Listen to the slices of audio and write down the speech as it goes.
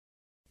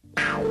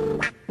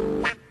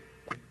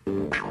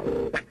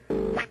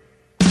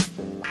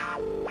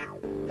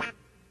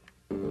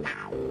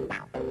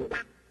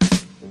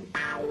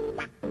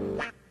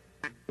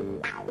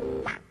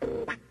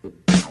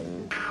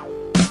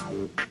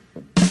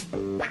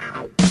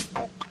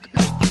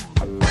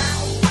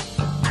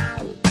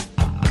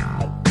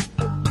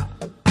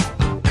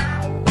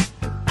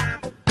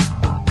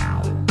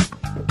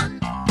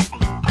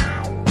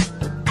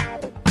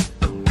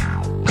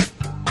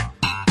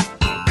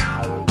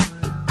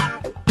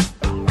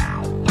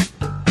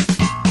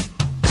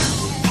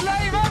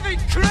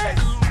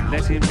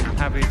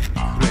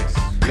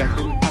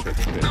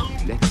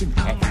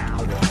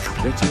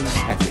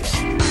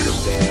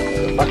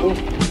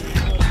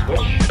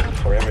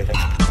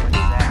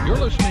You're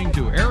listening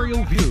to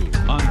Aerial View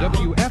on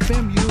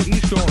WFMU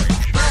East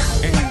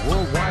Orange and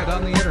worldwide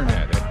on the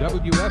internet at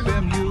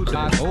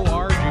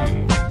WFMU.org.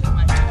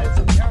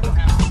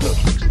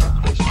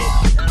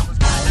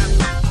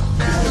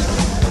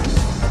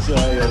 So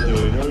how y'all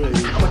doing? All right.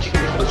 How much you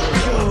getting for this?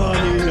 Come on,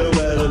 you know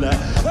better than that.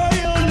 How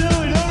y'all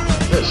doing? All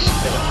right. This is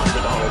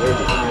 $100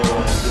 radio.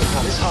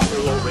 This hot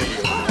little old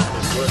radio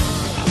is worth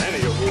any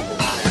of your rubles,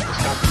 man.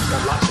 It's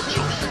got lots of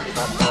juice.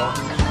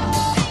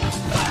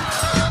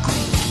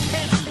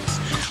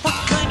 What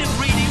kind of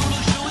radio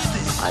show is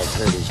this? I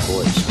heard his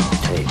voice on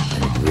tape,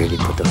 and it really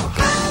put the hook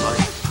in.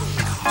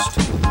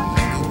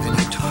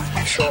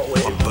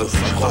 Shortwave. On both the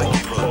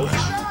quiet program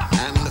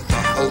and the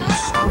home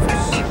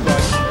service.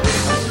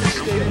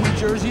 State of New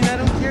Jersey, and I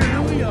don't care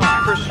who we are.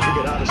 First, you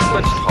get out of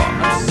let's talk.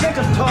 I'm sick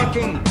of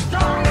talking.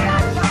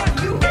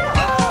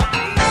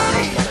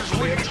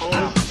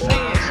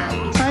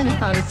 I know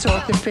how to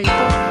talk to people.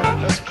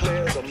 Let's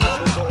clear the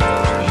muzzles of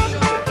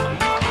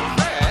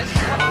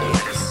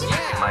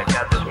Might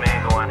got this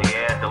man go on the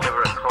air,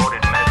 deliver a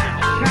coded message.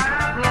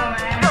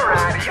 You're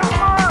out of your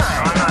mind.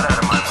 I'm not out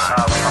of my mind.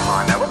 Oh, come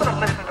on. Now, we're going to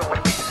listen to what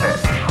he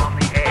says on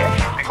the air.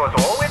 Because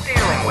all we're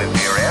dealing with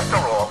here, after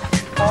all,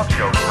 is talk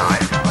show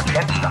time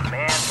against a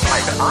man's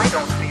life. And I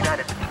don't see that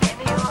as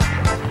any other.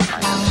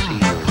 I can see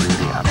you're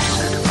really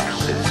upset about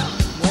this.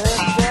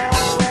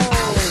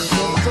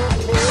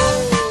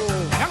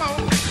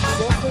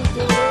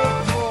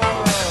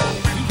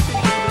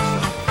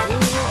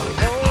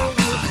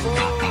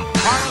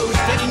 Carl, who's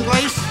taking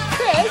place?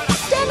 Chris,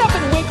 stand up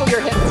and winkle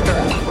your hamster.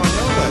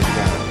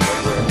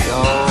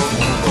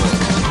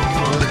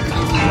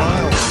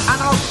 And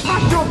I'll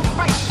smash your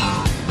face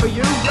for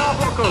you,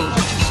 Yarbuckles.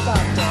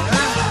 Stop that.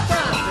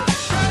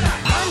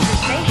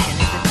 Conversation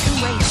is a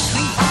two-way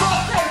street. I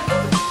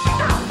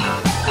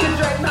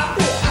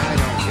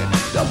don't get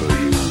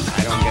W.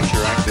 I don't get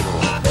your act at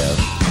all.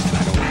 And I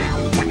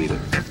don't think you do either.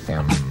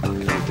 I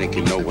don't think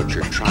you know what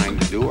you're trying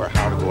to do or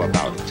how to go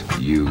about it. I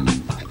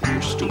think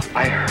you're stupid.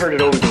 I heard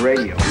it over the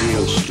radio.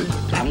 Real stupid.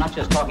 I'm not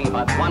just talking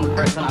about one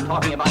person, I'm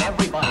talking about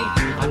everybody.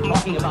 I'm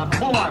talking about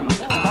form, I'm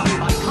talking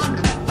about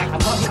content, I'm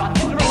talking about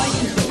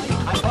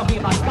interrelationship, I'm talking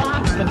about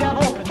God, the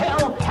devil,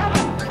 hell,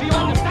 heaven. Do you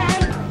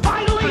understand?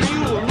 Finally! You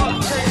will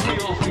not take me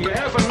off the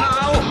air for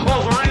now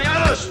or for any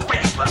other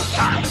spaceless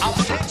time. I'll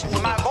protect you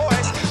with my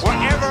voice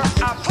wherever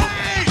I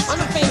please. I'm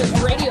a famous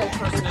radio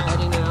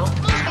personality now.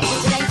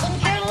 They couldn't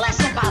care less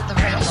about the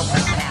radio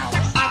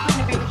personalities. I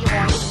couldn't agree with you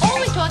more.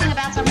 Always talking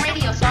about some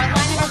radio storyline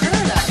I never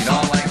heard of. You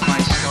don't like my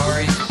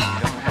stories? You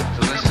don't have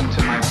to listen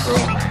to my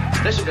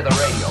program. Listen to the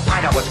radio.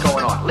 Find out what's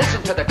going on.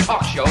 Listen to the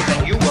talk shows,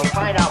 and you will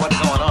find out what's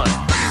going on.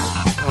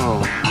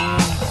 Oh.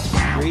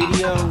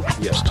 Radio?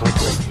 Yes, talk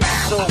radio.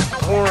 So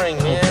boring,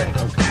 man.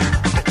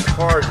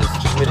 Cars has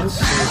committed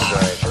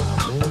suicide.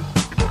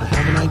 I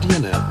have an idea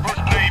now.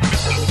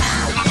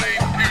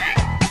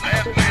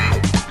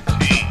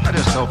 I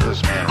just hope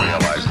this man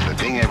realizes that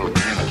being able to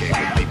communicate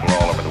with people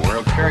all over the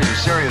world carries a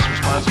serious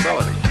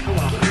responsibility.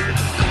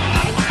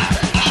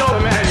 Show the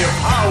man your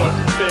power,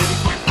 baby.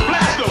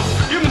 Blast him.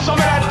 Give him some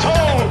of that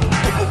tone.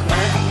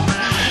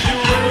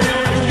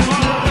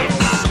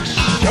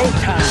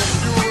 Showtime.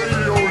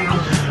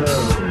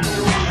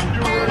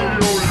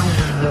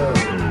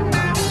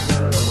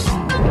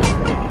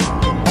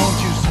 Won't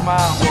you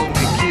smile when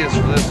we kiss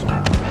for this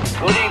one?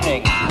 Good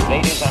evening,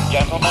 ladies and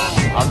gentlemen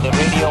of the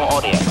radio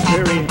audience.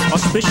 Very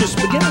auspicious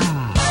beginning.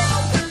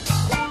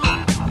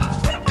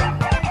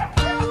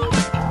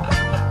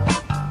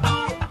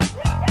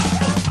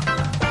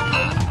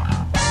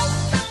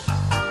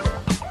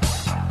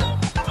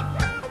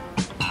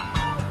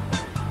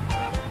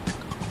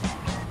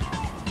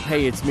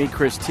 Hey, it's me,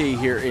 Chris T,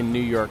 here in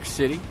New York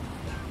City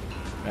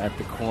at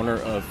the corner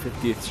of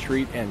 50th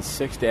Street and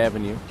 6th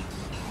Avenue,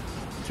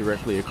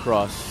 directly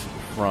across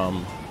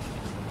from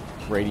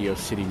Radio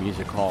City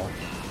Music Hall.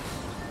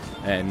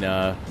 And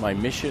my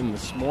mission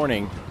this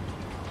morning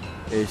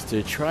is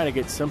to try to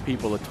get some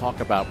people to talk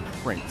about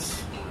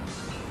Prince.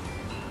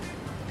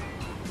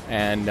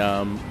 And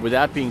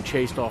without being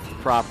chased off the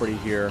property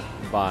here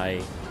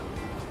by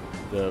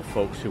the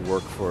folks who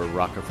work for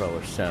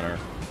Rockefeller Center,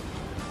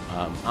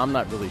 I'm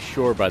not really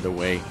sure, by the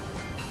way,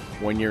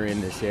 when you're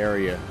in this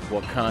area,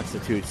 what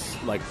constitutes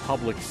like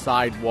public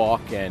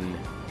sidewalk and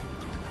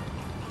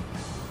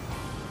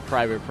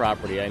private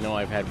property. I know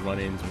I've had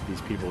run-ins with these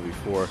people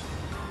before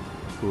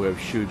who have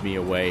shooed me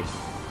away.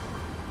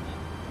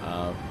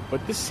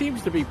 But this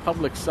seems to be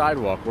public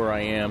sidewalk where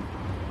I am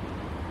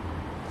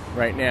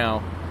right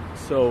now.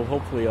 So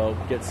hopefully I'll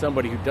get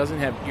somebody who doesn't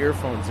have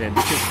earphones in.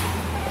 Because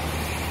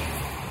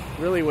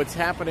really what's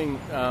happening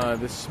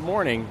this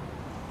morning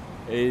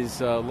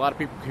is a lot of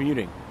people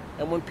commuting.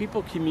 And when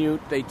people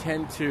commute, they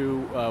tend to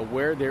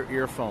wear their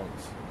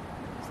earphones.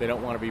 So they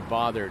don't want to be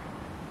bothered.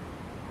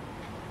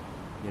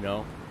 You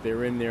know,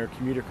 they're in their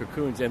commuter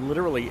cocoons. And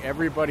literally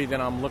everybody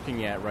that I'm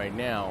looking at right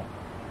now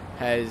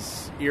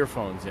has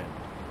earphones in.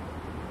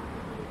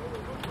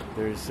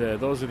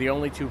 Those are the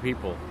only two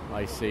people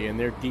I see, and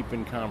they're deep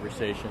in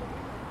conversation.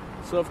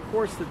 So, of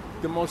course,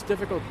 the most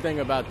difficult thing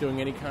about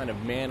doing any kind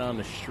of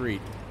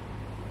man-on-the-street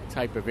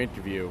type of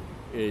interview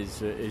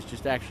is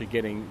just actually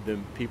getting the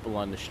people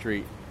on the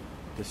street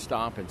to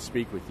stop and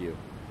speak with you.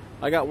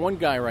 I got one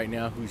guy right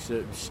now who's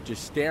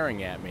just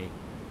staring at me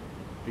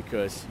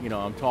because, you know,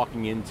 I'm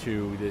talking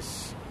into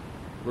this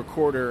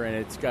recorder, and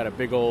it's got a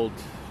big old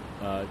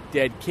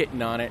dead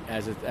kitten on it,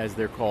 as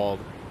they're called.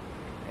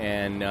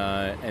 And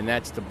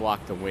that's to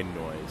block the wind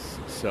noise.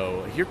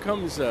 So here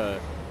comes a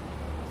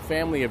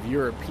family of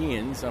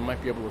Europeans. I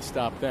might be able to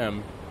stop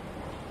them.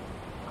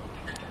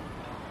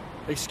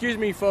 Excuse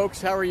me,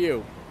 folks. How are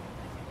you?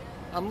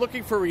 I'm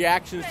looking for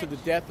reactions to the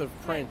death of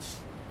Prince.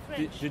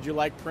 Did you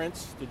like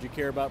Prince? Did you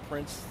care about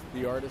Prince,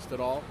 the artist,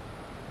 at all?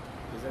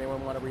 Does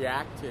anyone want to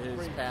react to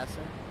his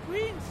passing?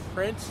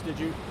 Prince?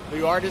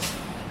 The artist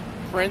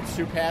Prince,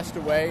 who passed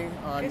away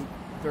on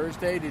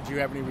Thursday, did you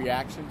have any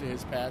reaction to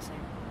his passing?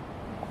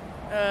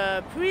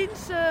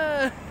 Prince,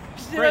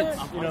 Prince,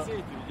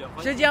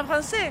 je dis en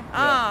français.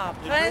 Ah,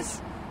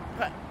 Prince.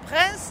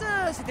 Prince,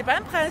 c'était pas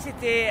un prince,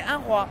 c'était un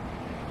roi.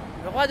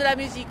 Le roi de la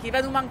musique, il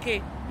va nous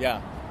manquer. Yeah,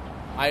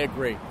 I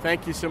agree.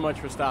 Thank you so much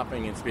for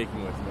stopping and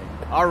speaking with me.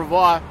 Au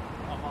revoir.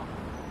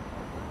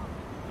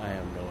 I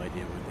have no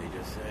idea what they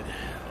just said.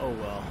 Oh,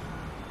 well.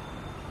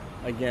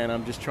 Again,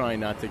 I'm just trying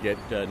not to get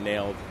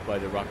nailed by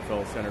the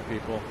Rockefeller Center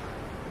people.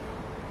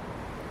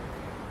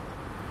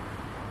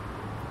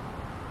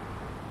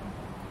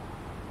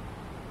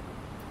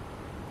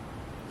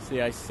 See,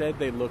 I said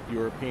they look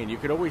European. You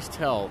could always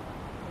tell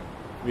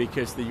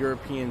because the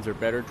Europeans are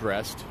better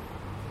dressed.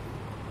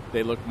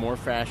 They look more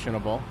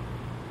fashionable.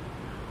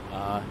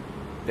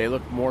 They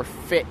look more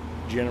fit,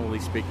 generally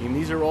speaking.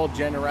 These are all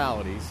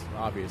generalities,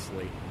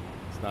 obviously.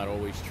 It's not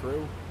always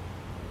true.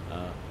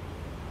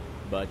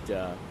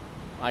 But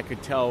I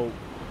could tell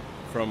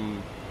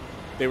from...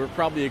 They were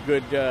probably a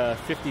good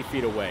 50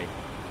 feet away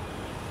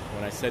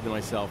when I said to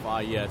myself,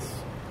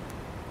 yes,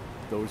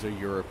 those are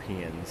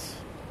Europeans.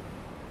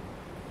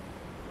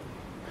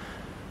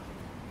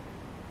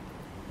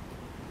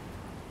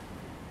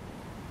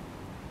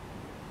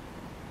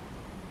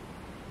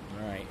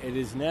 It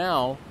is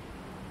now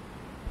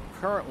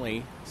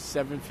currently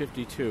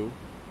 7:52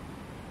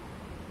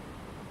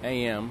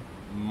 a.m.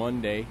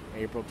 Monday,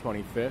 April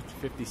 25th.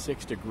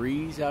 56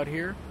 degrees out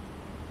here.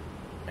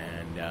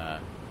 And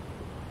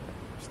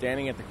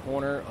standing at the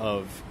corner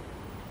of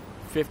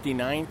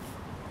 59th.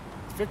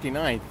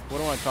 59th?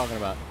 What am I talking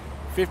about?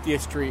 50th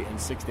Street and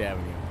 6th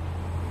Avenue.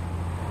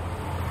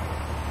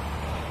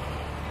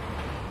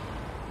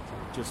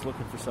 Just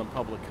looking for some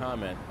public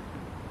comment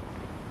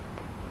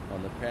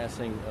on the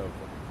passing of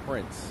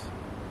Prince.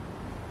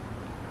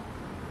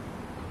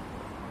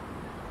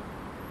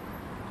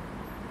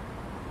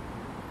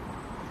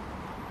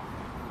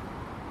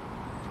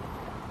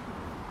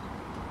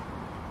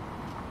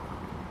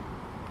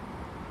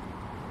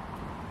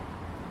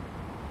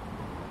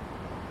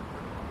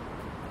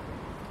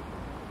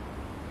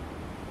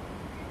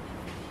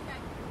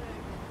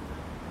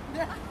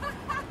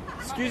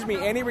 Excuse me,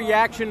 any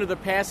reaction to the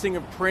passing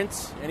of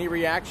Prince? Any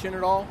reaction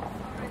at all?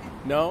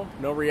 No?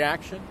 No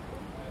reaction?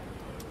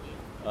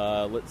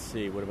 Let's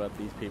see, what about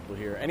these people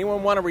here?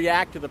 Anyone want to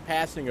react to the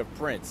passing of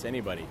Prince?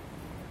 Anybody?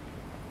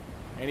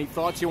 Any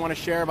thoughts you want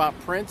to share about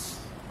Prince?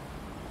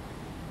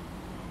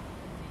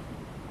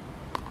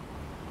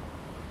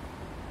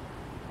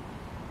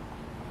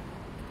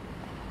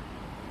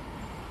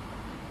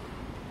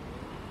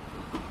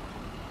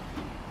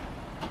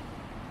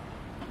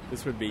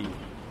 This would be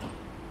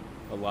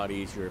a lot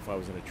easier if I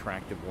was an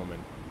attractive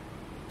woman.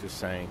 Just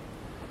saying.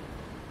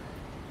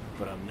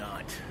 But I'm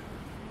not.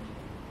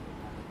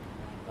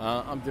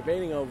 I'm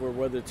debating over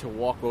whether to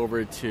walk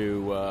over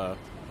to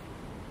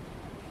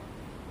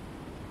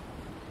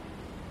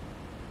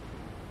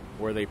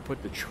where they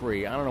put the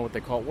tree. I don't know what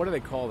they call it. What do they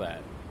call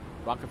that?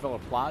 Rockefeller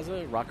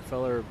Plaza?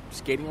 Rockefeller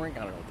Skating Rink?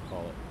 I don't know what to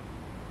call it.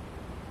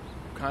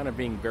 I'm kind of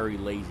being very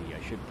lazy.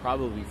 I should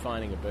probably be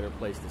finding a better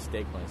place to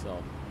stake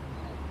myself.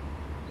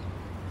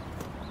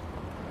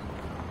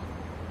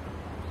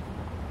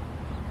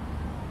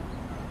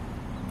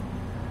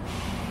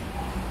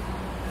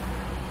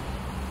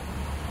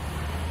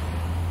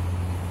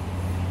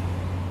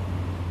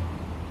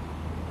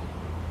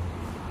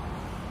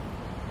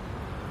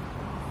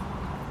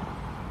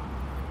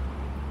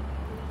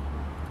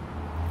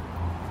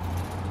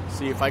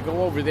 See, if I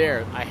go over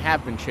there, I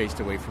have been chased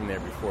away from there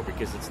before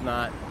because it's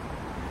not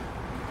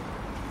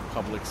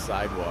public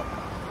sidewalk.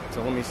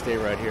 So let me stay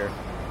right here.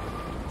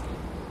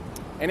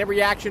 Any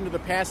reaction to the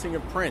passing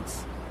of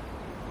Prince?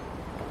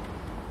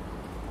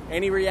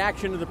 Any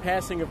reaction to the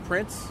passing of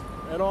Prince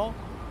at all?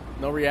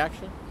 No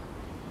reaction?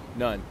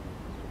 None.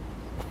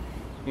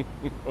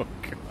 Oh,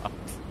 God.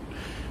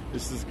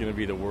 This is going to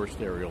be the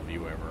worst aerial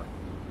view ever.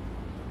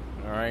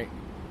 All right?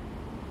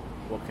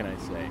 What can I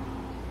say?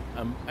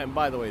 And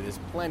by the way, there's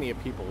plenty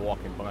of people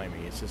walking by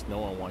me. It's just no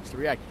one wants to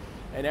react.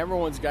 And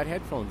everyone's got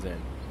headphones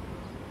in.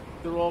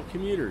 They're all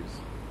commuters.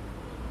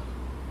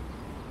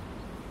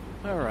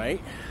 All right.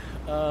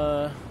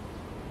 I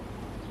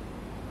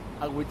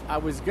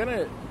was going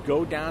to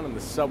go down on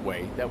the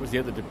subway. That was the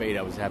other debate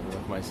I was having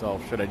with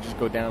myself. Should I just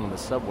go down on the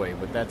subway?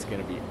 But that's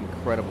going to be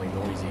incredibly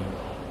noisy.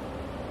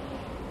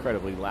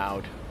 Incredibly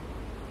loud.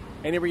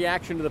 Any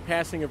reaction to the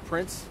passing of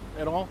Prince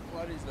at all?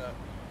 What is that?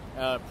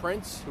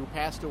 Prince, who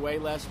passed away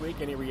last week.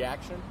 Any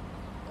reaction?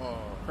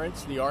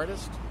 Prince, the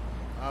artist?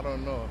 I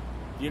don't know.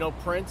 Do you know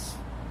Prince?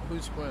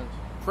 Who's Prince?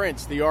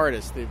 Prince, the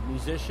artist, the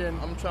musician.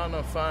 I'm trying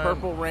to find...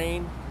 Purple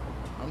Rain.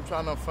 I'm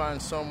trying to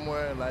find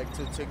somewhere, like,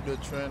 to take the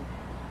train.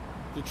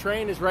 The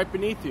train is right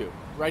beneath you.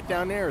 Right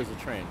down there is the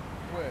train.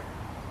 Where?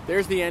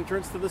 There's the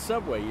entrance to the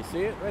subway. You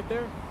see it right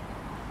there?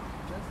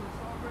 That's the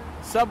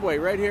subway? Subway,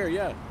 right here,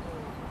 yeah.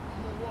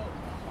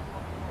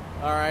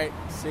 All right,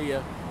 see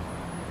ya.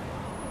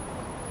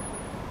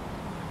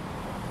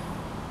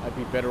 I'd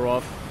be better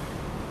off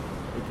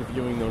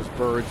interviewing those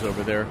birds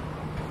over there,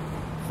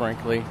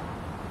 frankly.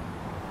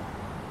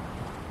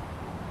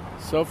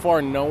 So far,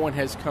 no one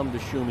has come to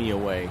shoo me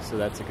away, so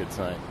that's a good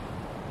sign.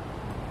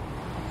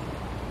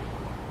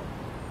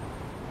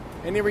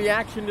 Any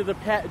reaction to the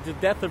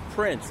death of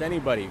Prince?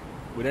 Anybody?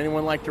 Would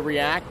anyone like to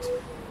react?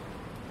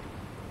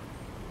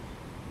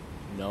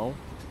 No?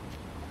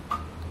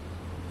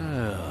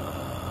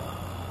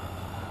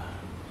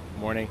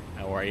 Morning.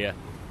 How are you?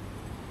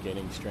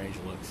 Getting strange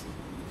looks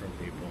from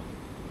people.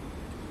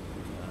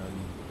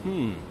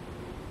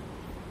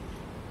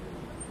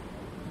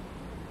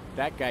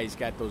 That guy's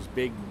got those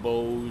big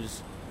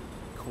Bose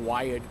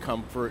quiet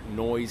comfort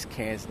noise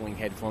canceling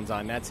headphones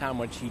on. That's how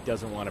much he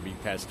doesn't want to be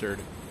pestered.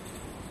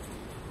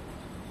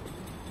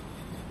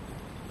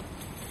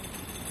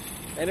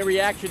 Any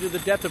reaction to the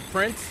death of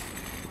Prince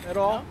at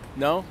all?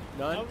 No?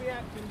 None? No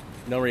reaction.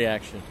 No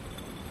reaction.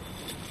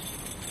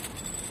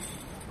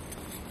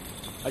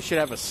 I should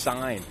have a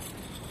sign.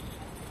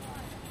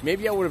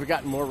 Maybe I would have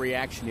gotten more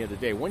reaction the other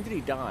day. When did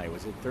he die?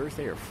 Was it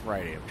Thursday or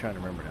Friday? I'm trying to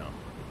remember now.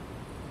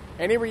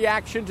 Any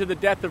reaction to the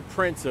death of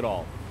Prince at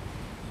all?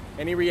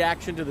 Any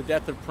reaction to the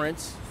death of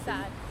Prince?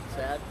 Sad.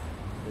 Sad?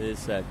 It is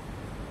sad.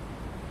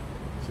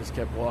 Just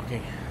kept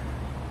walking.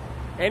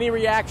 Any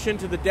reaction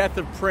to the death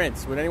of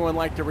Prince? Would anyone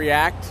like to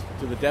react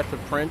to the death of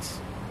Prince?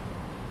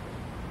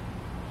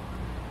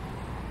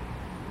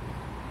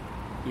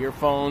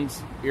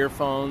 Earphones,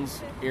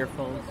 earphones,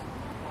 earphones,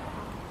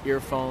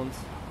 earphones.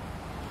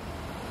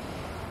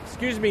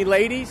 Excuse me,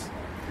 ladies.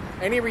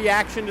 Any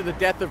reaction to the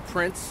death of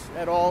Prince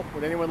at all?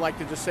 Would anyone like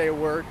to just say a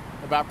word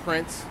about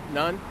Prince?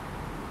 None?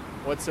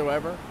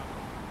 Whatsoever?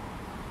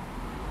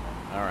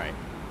 All right.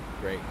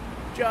 Great.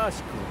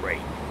 Just great.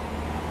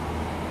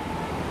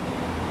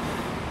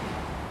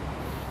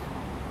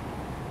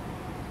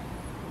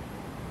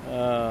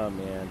 Oh,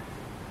 man.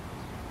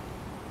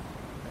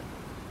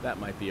 That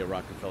might be a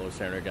Rockefeller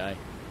Center guy.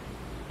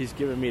 He's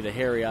giving me the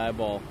hairy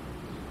eyeball.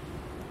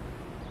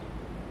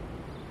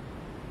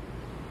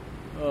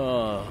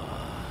 Oh.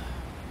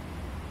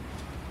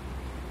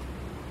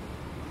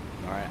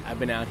 All right, I've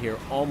been out here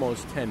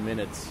almost 10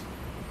 minutes.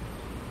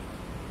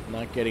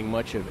 Not getting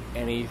much of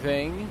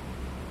anything.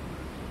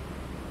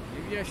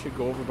 Maybe I should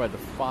go over by the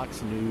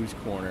Fox News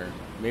corner.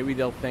 Maybe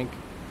they'll think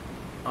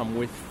I'm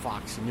with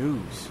Fox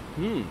News.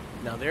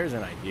 Now there's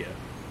an idea.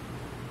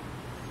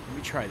 Let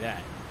me try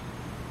that.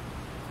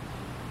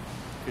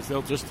 Because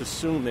they'll just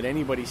assume that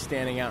anybody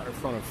standing out in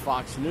front of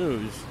Fox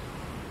News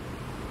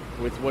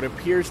with what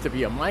appears to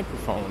be a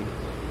microphone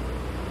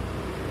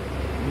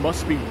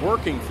must be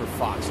working for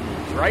Fox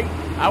News, right?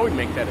 I would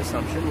make that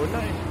assumption, wouldn't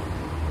I?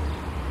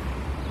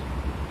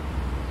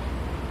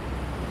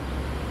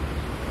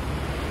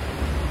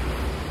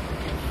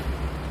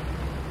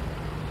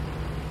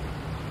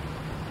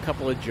 A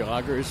couple of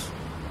joggers.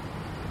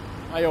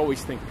 I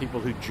always think people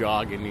who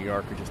jog in New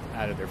York are just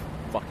out of their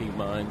fucking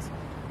minds.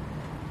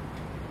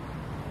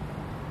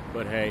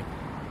 But hey,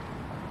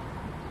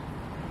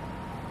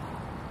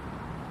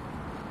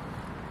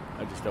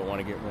 I just don't want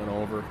to get run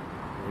over.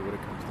 Really what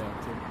it comes down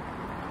to.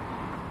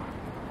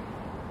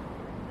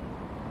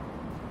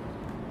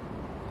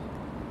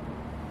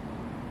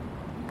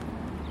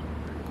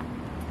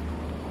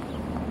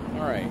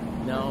 All right,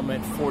 now I'm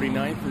at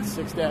 49th and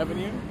 6th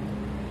Avenue,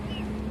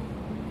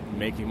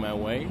 making my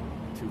way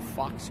to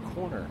Fox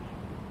Corner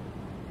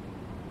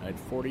at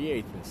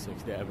 48th and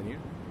 6th Avenue.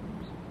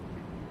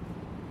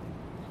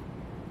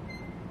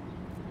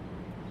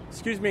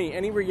 Excuse me,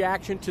 any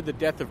reaction to the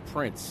death of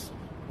Prince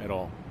at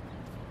all?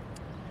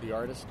 the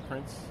artist,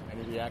 Prince?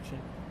 Any reaction?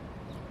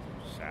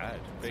 Sad.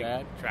 Big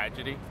Sad?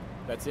 tragedy.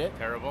 That's it?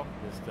 Terrible.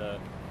 Just,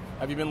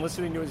 have you been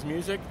listening to his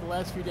music the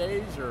last few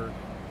days, or?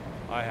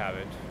 I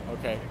haven't.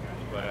 Okay.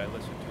 But I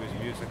listened to his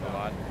music a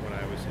lot when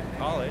I was in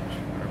college.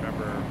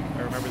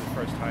 I remember the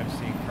first time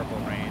seeing Purple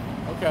Rain.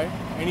 Okay.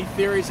 Any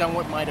theories on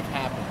what might have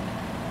happened?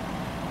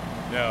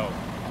 No.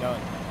 None.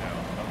 No.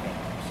 Okay.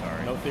 I'm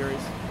sorry. No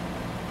theories?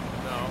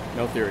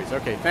 No. No theories.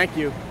 Okay. Thank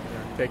you.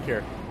 Take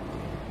care.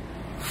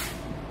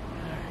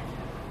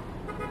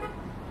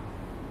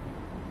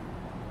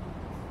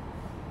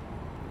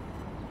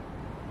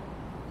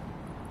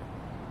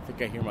 I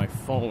think I hear my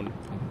phone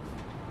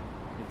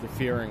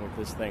interfering with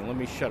this thing. Let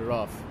me shut it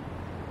off.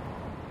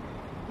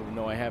 Even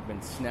though I have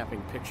been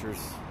snapping pictures.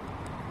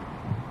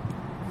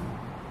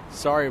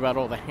 Sorry about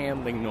all the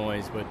handling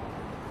noise, but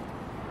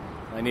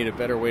I need a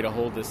better way to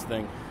hold this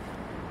thing.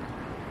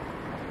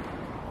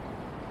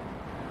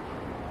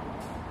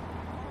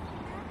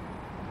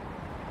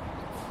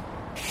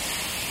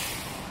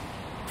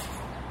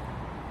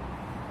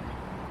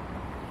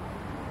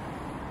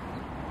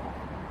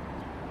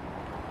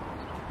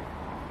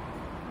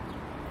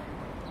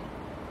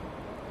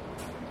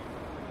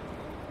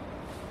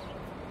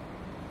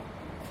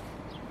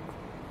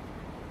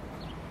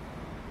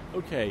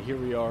 Okay, here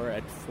we are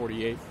at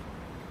 48th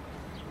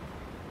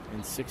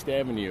and 6th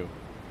Avenue.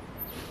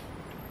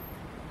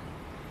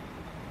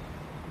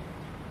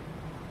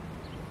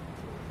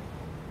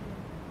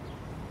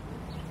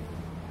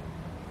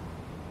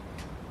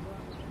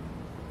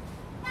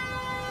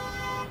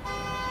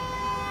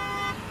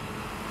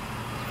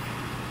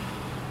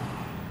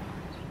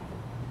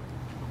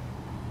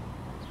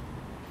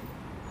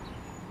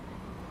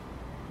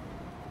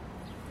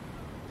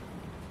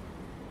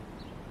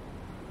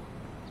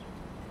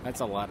 That's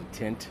a lot of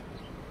tint.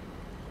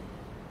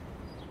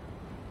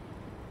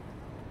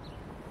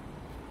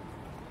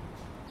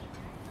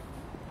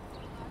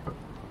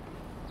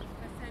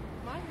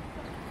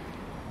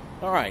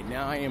 All right,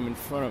 now I am in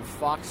front of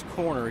Fox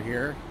Corner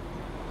here,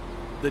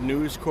 the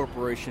News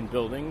Corporation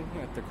building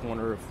at the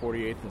corner of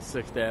 48th and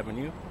 6th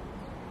Avenue,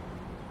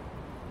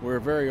 where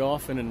very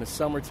often in the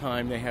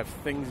summertime they have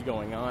things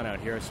going on out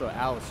here. I saw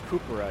Alice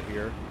Cooper out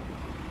here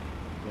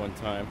one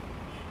time.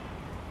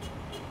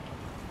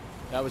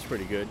 That was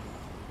pretty good.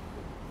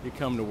 You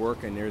come to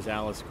work and there's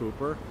Alice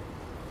Cooper.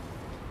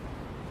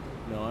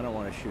 No, I don't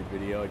want to shoot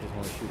video. I just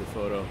want to shoot a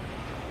photo.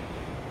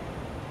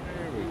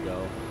 There we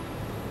go.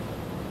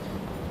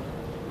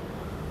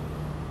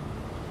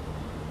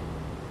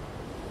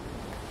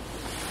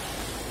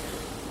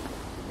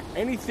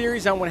 Any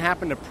theories on what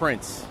happened to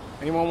Prince?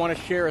 Anyone want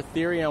to share a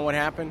theory on what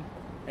happened?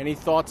 Any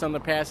thoughts on the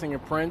passing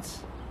of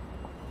Prince?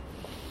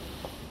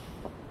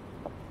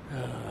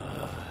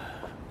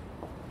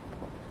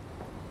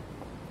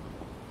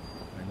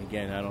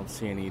 Again, I don't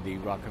see any of the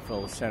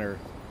Rockefeller Center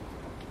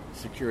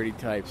security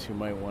types who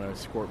might want to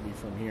escort me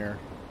from here.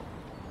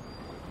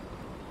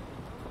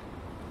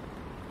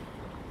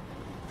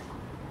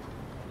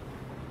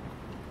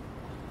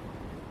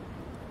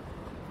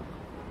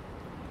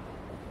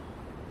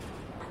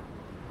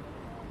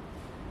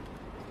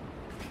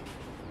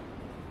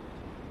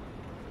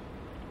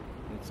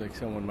 Looks like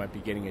someone might be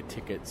getting a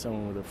ticket,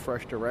 someone with a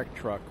Fresh Direct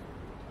truck.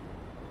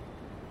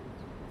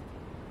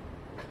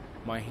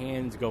 My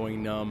hand's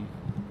going numb.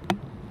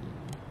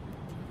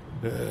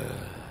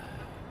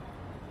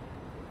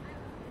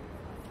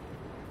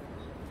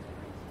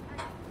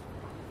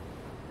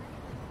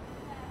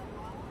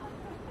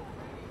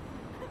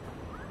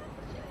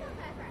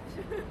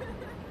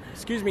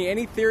 Excuse me,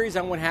 any theories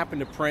on what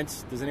happened to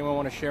Prince? Does anyone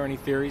want to share any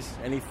theories?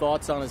 Any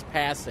thoughts on his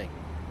passing?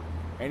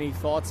 Any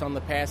thoughts on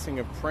the passing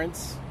of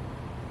Prince?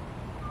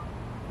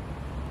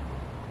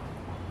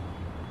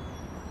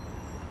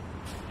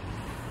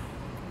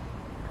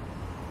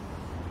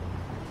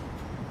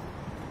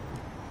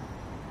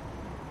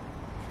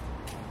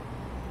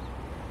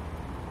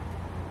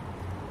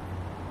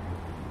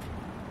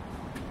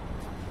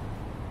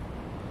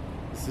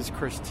 This is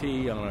Chris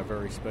T on a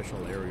very special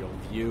aerial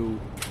view.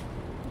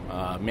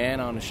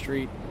 Man on the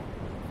street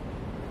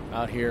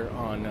out here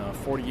on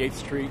 48th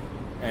Street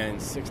and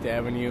 6th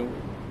Avenue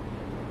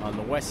on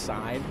the west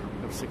side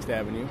of 6th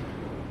Avenue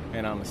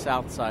and on the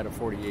south side of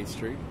 48th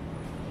Street,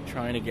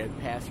 trying to get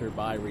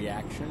passerby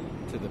reaction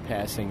to the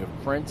passing of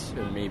Prince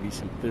and maybe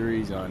some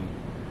theories on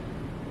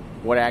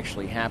what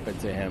actually happened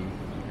to him,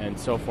 and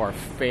so far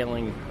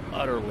failing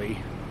utterly.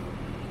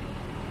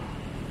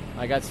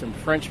 I got some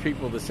French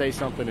people to say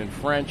something in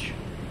French.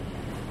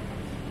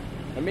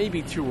 It may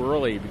be too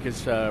early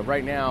because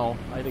right now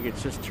I think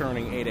it's just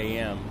turning 8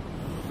 a.m.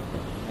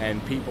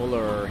 and people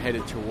are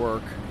headed to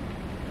work,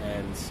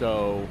 and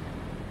so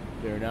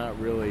they're not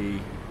really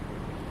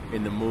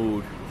in the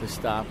mood to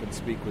stop and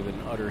speak with an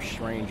utter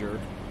stranger.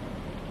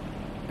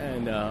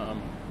 And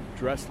I'm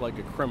dressed like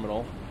a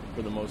criminal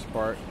for the most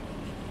part,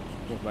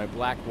 with my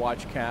black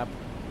watch cap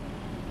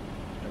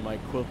and my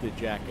quilted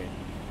jacket.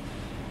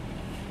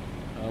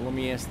 Let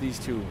me ask these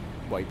two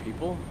white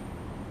people.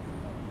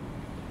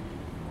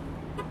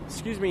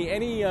 Excuse me,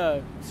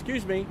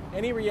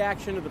 any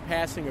reaction to the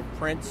passing of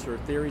Prince or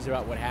theories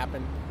about what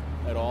happened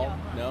at all?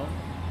 No?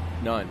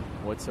 None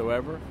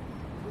whatsoever?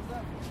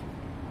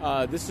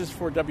 This is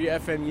for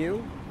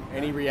WFMU.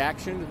 Any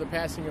reaction to the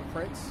passing of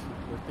Prince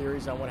or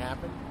theories on what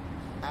happened?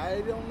 I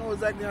don't know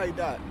exactly how he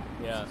died.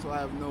 Yeah. So I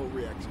have no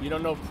reaction. You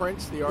don't know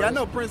Prince, the artist? Yeah, I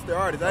know Prince, the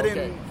artist. I Okay.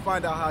 didn't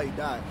find out how he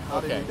died. How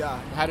did he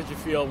die? How did you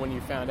feel when you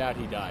found out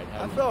he died?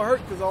 I felt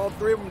hurt because all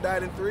three of them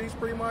died in threes,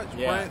 pretty much.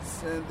 Yeah.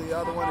 Prince and the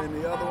other one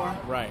and the other one.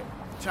 Right.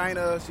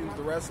 China, she was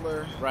the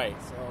wrestler. Right.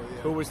 So,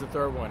 yeah. Who was the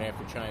third one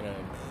after China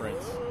and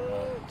Prince?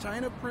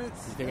 China,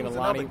 Prince. You thinking It of was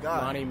another Lonnie,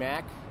 guy. Lonnie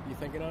Mack? You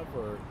thinking of?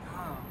 Or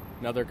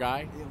another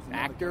guy? Yeah, it was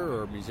another Actor guy.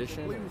 or musician?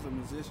 I believe he was a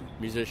musician.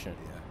 Musician.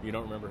 You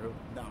don't remember who?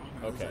 No.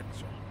 I'm not Okay. exactly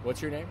sure.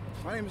 What's your name?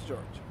 My name is George.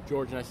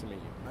 George, nice to meet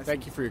you. Nice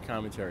Thank to you for your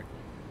commentary.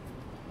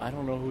 I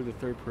don't know who the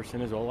third person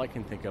is. All I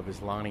can think of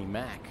is Lonnie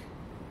Mack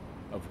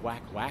of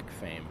Whack Whack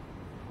fame.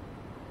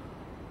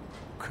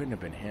 Couldn't have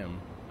been him.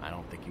 I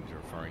don't think he was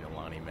referring to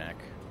Lonnie Mack.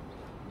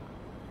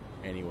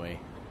 Anyway,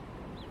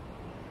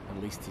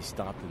 at least he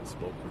stopped and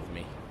spoke with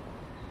me.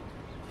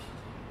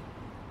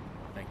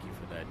 Thank you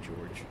for that,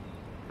 George.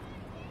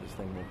 This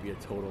thing won't be a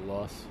total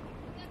loss.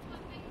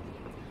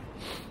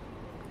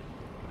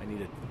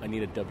 I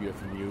need a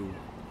WFMU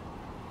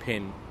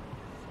pin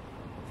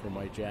for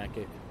my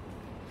jacket.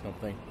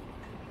 Something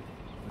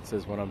that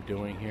says what I'm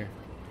doing here.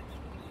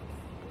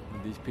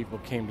 And these people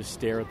came to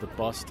stare at the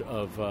bust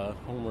of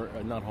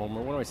not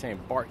Homer, what am I saying?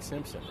 Bart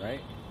Simpson,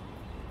 right?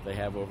 They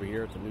have over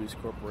here at the News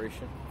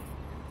Corporation.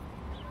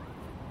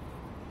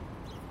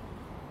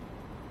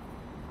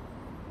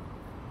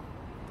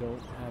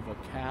 Don't have a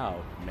cow,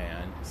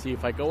 man. See,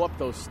 if I go up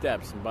those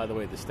steps, and by the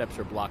way, the steps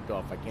are blocked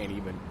off, I can't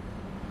even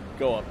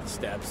go up the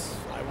steps.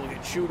 I will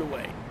get shooed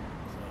away. So,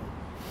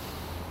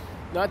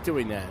 not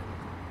doing that.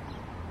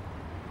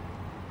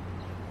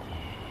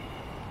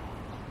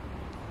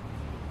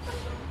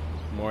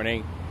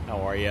 Morning.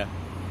 How are you?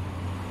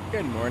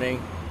 Good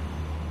morning.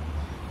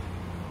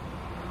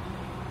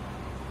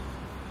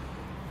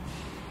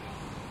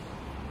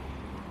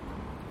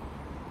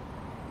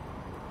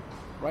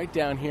 Right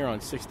down here on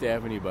 6th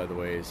Avenue, by the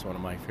way, is one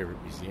of my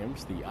favorite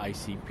museums, the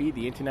ICP,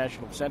 the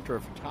International Center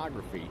of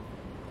Photography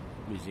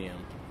Museum.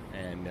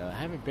 And I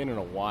haven't been in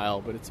a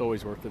while, but it's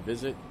always worth a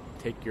visit.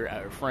 Take your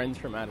friends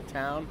from out of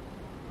town.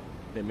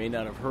 They may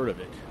not have heard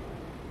of it.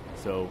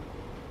 So,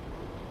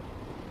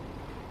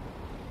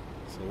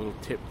 it's a little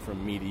tip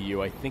from me to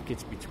you. I think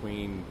it's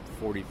between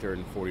 43rd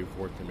and 44th,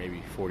 or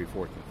maybe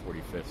 44th and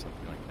 45th,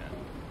 something like that.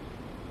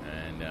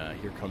 And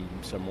here come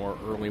some more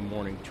early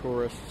morning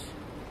tourists.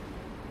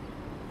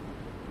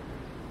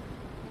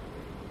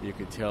 You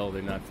could tell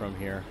they're not from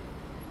here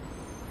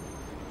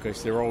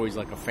because they're always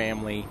like a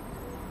family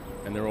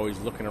and they're always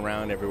looking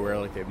around everywhere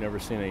like they've never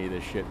seen any of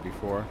this shit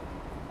before.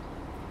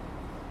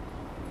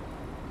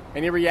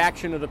 Any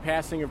reaction to the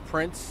passing of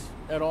Prince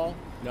at all?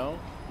 No?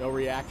 No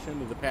reaction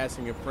to the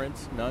passing of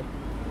Prince? None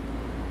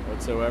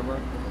whatsoever?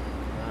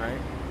 All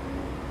right.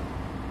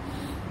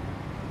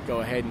 Go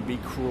ahead and be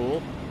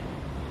cruel.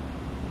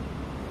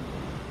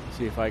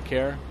 See if I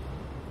care.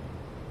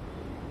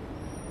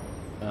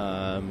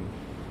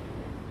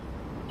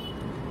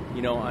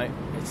 You know,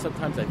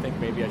 sometimes I think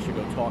maybe I should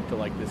go talk to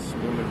like this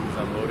woman who's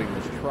unloading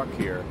this truck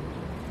here,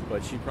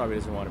 but she probably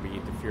doesn't want to be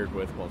interfered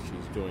with while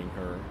she's doing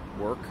her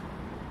work.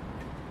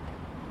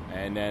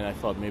 And then I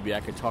thought maybe I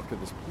could talk to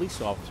this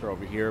police officer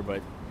over here,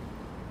 but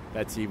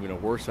that's even a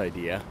worse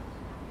idea.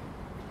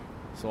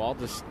 So I'll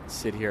just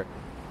sit here.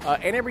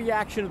 Any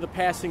reaction to the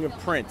passing of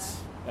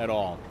Prince at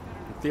all?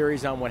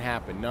 Theories on what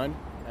happened? None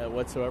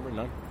whatsoever?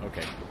 None?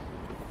 Okay.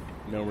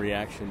 No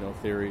reaction, no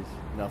theories,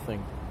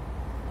 nothing.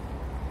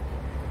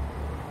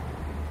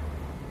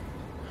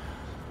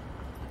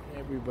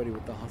 Everybody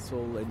with the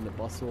hustle and the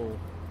bustle,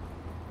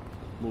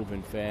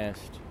 moving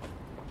fast,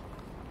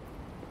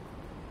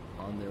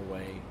 on their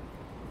way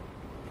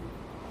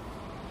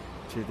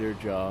to their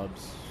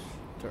jobs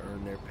to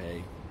earn their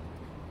pay,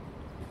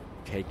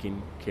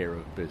 taking care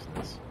of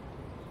business.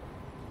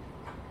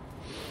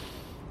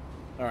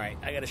 All right,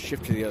 I got to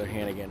shift to the other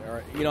hand again. All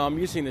right, you know, I'm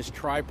using this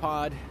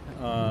tripod,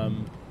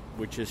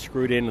 which is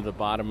screwed into the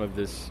bottom of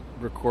this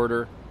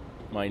recorder,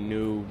 my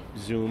new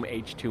Zoom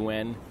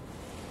H2N.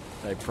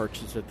 I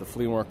purchased at the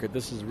flea market.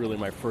 This is really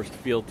my first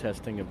field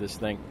testing of this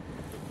thing.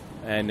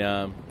 And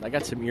I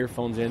got some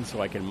earphones in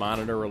so I can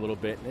monitor a little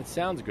bit, and it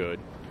sounds good.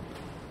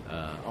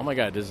 Oh my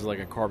God, this is like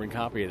a carbon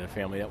copy of the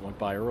family that went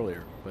by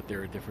earlier, but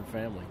they're a different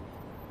family.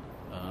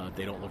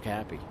 They don't look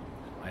happy,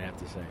 I have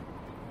to say.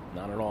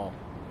 Not at all.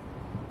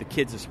 The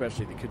kids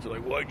especially, the kids are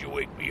like, why'd you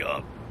wake me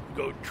up?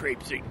 Go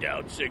traipsing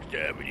down 6th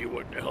Avenue.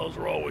 What the hell's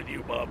wrong with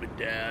you, Mom and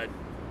Dad?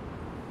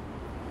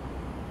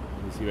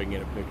 Let me see if I can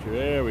get a picture.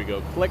 There we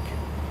go. Click.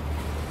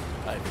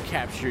 I've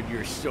captured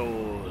your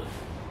soul.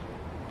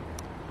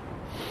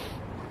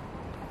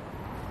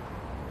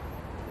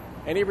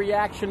 Any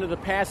reaction to the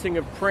passing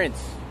of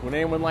Prince? Would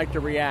anyone like to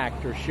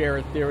react or share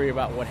a theory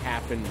about what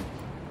happened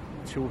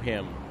to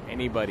him?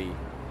 Anybody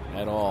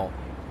at all?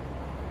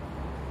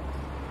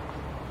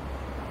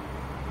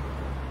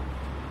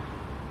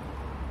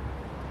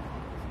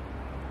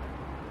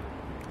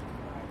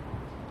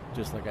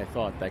 Just like I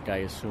thought. That guy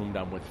assumed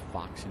I'm with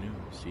Fox News.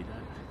 See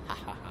that? Ha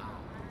ha ha.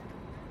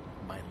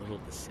 My little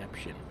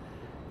deception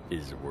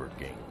is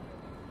working.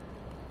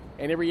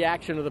 Any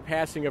reaction to the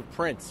passing of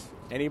Prince?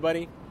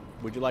 Anybody?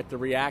 Would you like to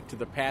react to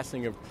the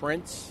passing of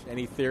Prince?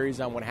 Any theories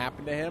on what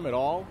happened to him at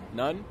all?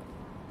 None?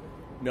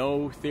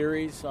 No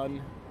theories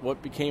on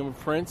what became of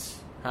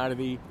Prince? How did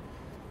he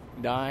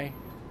die?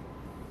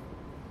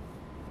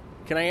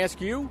 Can I ask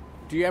you?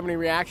 Do you have any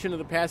reaction to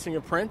the passing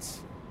of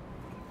Prince?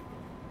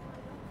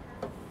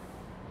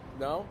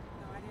 No?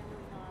 I didn't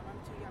know. I'm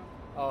too young.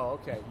 Oh,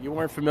 okay. You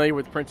weren't familiar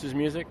with Prince's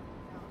music?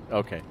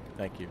 Okay,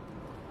 thank you.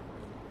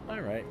 All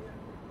right.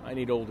 I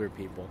need older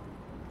people.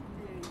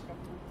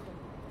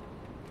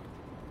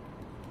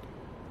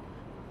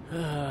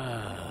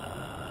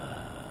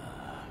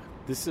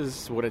 This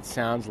is what it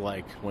sounds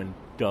like when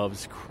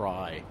doves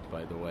cry,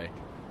 by the way.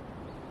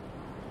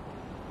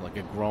 Like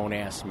a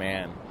grown-ass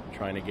man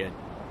trying to get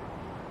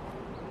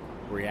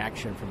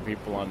reaction from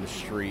people on the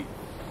street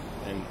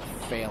and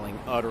failing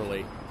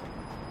utterly.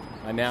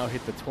 I now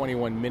hit the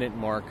 21-minute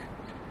mark.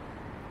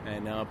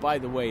 And by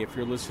the way, if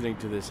you're listening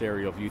to this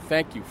aerial view,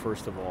 thank you,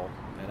 first of all.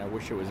 And I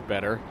wish it was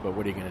better, but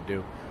what are you going to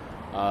do?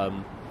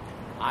 I'm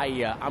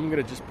going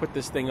to just put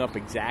this thing up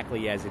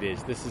exactly as it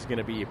is. This is going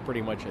to be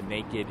pretty much a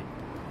naked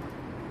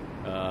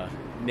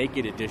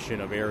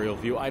edition of Aerial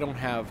View. I don't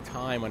have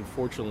time,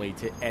 unfortunately,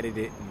 to edit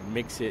it and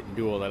mix it and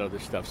do all that other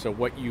stuff. So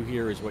what you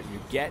hear is what you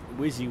get,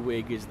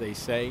 WYSIWYG, as they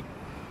say.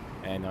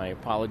 And I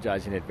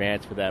apologize in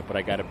advance for that, but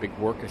I got a big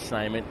work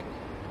assignment.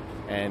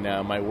 And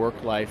my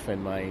work life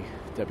and my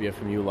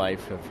WFMU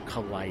life have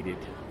collided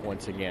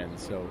once again.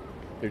 So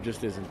there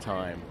just isn't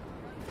time.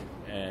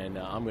 And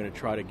I'm going to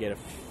try to get a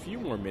few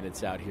more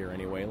minutes out here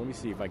anyway. Let me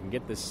see if I can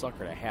get this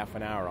sucker to half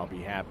an hour. I'll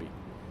be happy.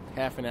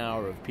 Half an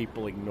hour of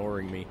people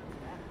ignoring me.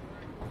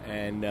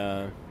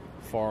 And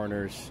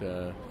foreigners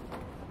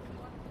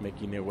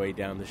making their way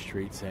down the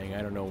street saying,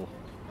 I don't know,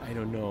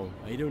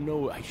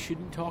 I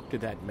shouldn't talk to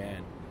that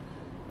man.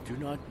 Do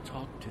not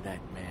talk to that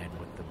man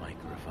with the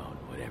microphone,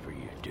 whatever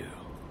you do.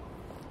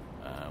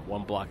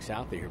 1 block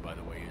south of here, by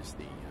the way, is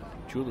the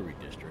jewelry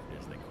district,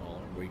 as they call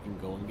it, where you can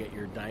go and get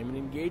your diamond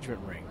engagement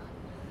ring.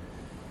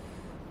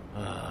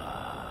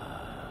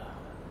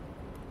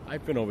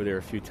 I've been over there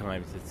a few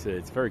times.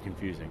 It's very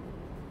confusing.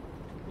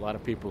 A lot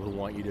of people who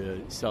want you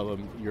to sell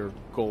them your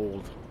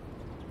gold.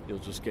 You'll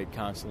just get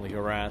constantly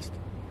harassed.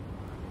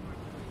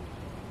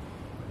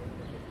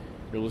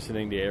 You're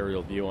listening to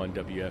Aerial View on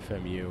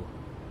WFMU.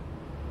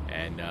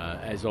 And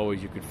as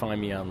always, you can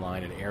find me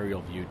online at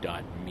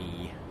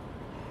aerialview.me.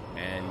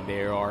 And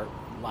there are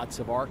lots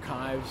of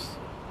archives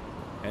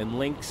and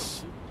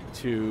links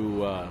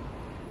to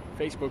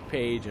Facebook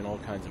page and all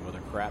kinds of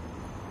other crap.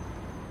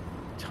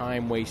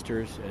 Time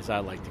wasters, as I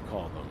like to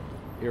call them.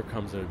 Here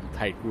comes a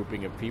tight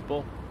grouping of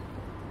people.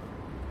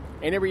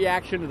 Any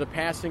reaction to the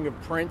passing of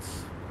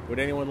Prince? Would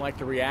anyone like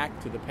to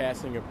react to the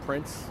passing of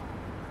Prince?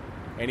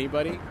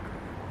 Anybody?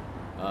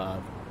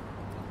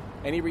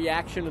 Any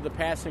reaction to the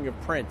passing of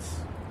Prince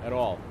at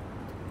all?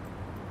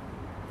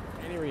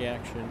 Any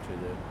reaction to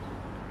the...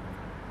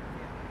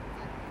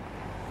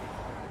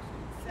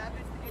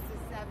 It's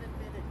a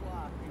 7-minute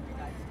walk in the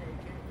United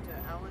States to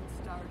Ellen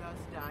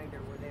Stardust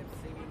Diner where they have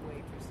singing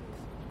waitresses.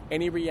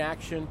 Any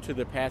reaction to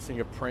the passing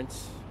of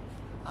Prince?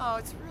 Oh,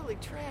 it's really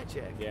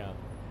tragic. Yeah.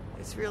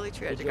 It's really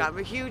tragic. I'm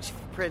a huge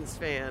Prince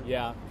fan.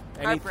 Yeah.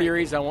 Any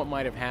theories on what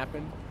might have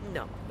happened?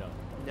 No.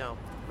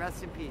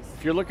 Rest in peace.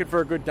 If you're looking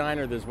for a good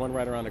diner, there's one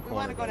right around the corner. We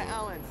want to go to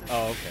Ellen's.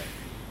 Oh, okay.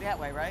 That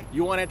way, right?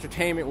 You want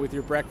entertainment with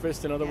your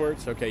breakfast, in other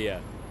words? Okay, yeah.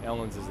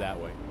 Ellen's is that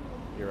way.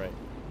 You're right.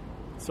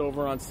 It's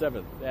over on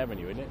 7th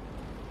Avenue, isn't it?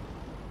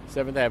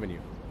 7th Avenue.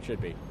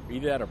 Should be.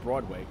 Either that or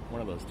Broadway.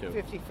 One of those two.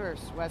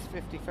 51st. West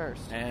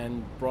 51st.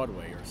 And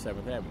Broadway or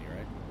 7th Avenue,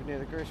 right? Near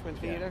the Gershwin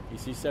Theater? You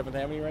see 7th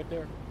Avenue right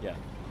there? Yeah.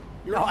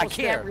 You're no, I almost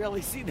can't there.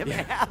 really see the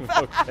map.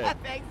 Okay.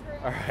 Thanks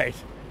for All right.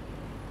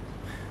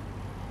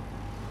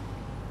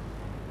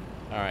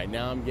 All right,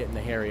 now I'm getting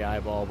the hairy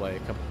eyeball by a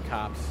couple of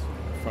cops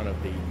in front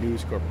of the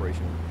News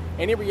Corporation.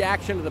 Any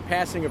reaction to the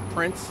passing of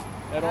Prince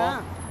at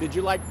all? Did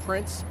you like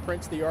Prince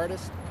the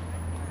artist?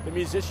 The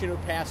musician who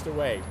passed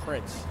away,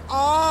 Prince.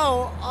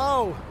 Well,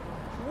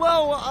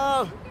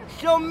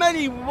 so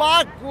many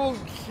rock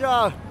groups,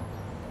 the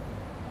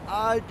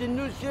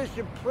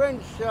musician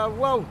Prince,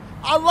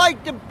 I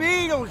like the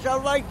Beatles,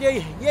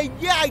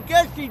 I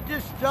guess he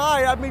just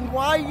died. I mean,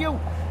 why are you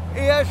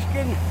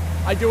asking?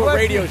 I do a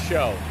radio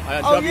show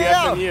on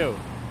WFMU.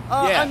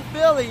 I'm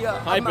Billy.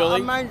 Hi,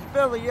 Billy. My name's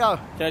Billy, yeah.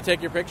 Can I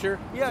take your picture?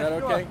 Yeah, Is that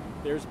sure. okay?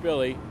 There's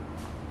Billy.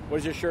 What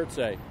does your shirt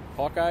say?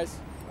 Hawkeyes?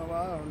 Oh,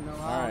 I don't know.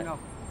 I don't know.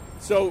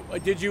 So,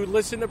 did you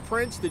listen to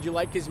Prince? Did you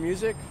like his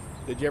music?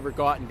 Did you ever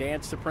go out and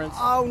dance to Prince?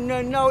 Oh,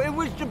 no. It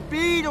was the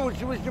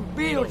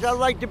Beatles. I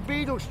like the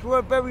Beatles,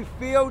 Strawberry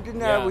Field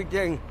and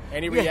everything.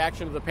 Any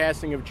reaction to the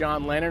passing of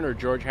John Lennon or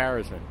George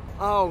Harrison?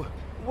 Oh,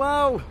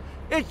 well,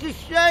 it's a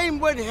shame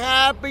what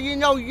happened. You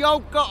know,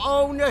 Yoko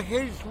Ono,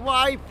 his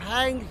wife,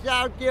 hangs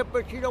out there,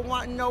 but she don't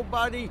want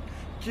nobody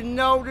to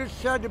notice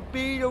the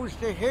Beatles,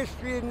 the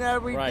history and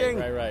everything.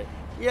 Right.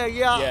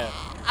 Yeah.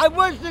 I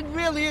wasn't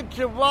really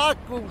into rock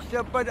groups,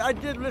 but I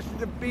did listen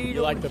to Beatles.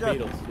 You like the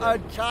Beatles, yeah.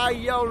 Tie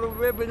Yellow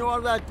Ribbon,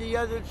 all that, the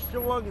other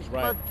songs.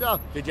 Right.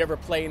 But did you ever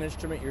play an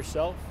instrument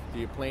yourself? Do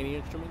you play any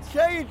instruments?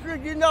 Tell you the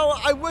truth,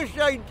 I wish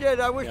I did.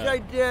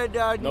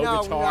 I did.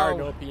 No guitar,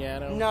 no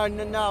piano? No,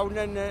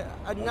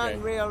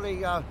 not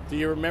really. Do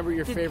you remember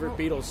your favorite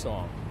Beatles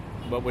song?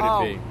 What would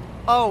it be?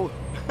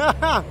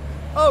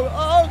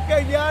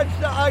 Okay,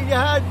 yeah, you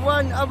had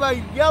one of a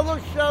Yellow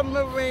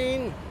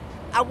Submarine.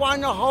 I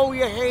Want to Hold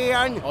Your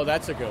Hand. Oh,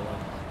 that's a good one.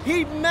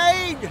 He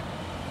made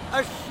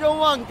a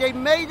song. They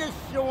made a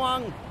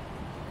song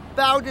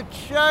about a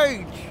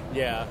church.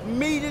 Yeah.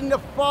 Meeting the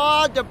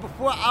father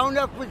before, I don't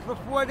know if it was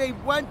before they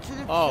went to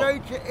the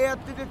church or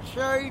after the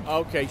church.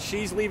 Okay,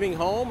 She's Leaving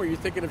Home? Are you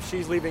thinking of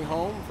She's Leaving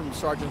Home from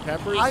Sgt.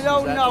 Pepper's? I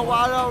don't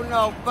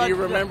know. But do you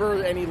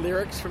remember any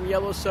lyrics from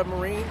Yellow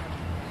Submarine?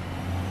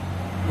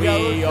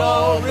 We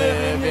all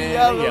live in the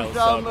Yellow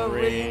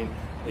Submarine.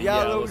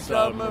 Yellow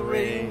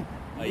Submarine.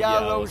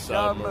 Yellow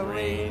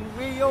Submarine.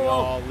 We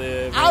all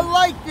live. I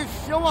like the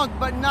song,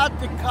 but not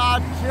the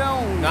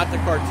cartoon. Not the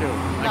cartoon.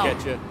 I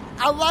get you.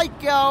 I like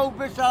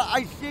Elvis.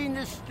 I seen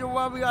this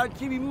story on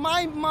TV.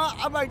 My mom,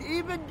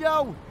 even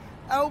though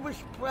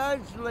Elvis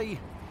Presley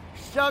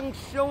sung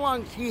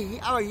songs, he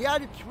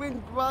had a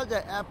twin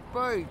brother at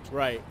birth.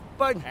 Right.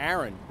 But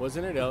Aaron,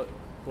 wasn't it?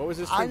 What was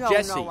his name? I don't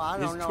Jesse.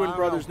 know. His twin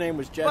brother's name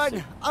was Jesse.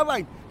 But, all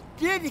right.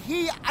 Did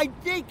he? I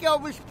think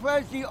Elvis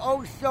Presley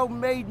also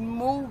made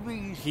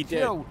movies, He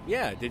did. too.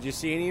 Yeah. Did you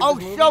see any of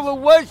his movies? So it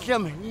was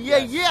him.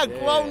 Yes.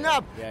 Grown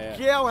up. Yeah.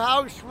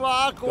 Jailhouse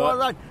Rock, all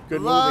that.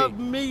 Good Love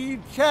movie. me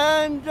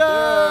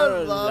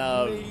tender,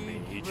 love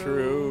me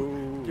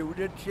true. Do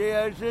the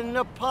chairs in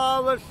the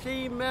parlor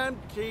seem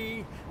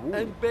empty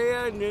and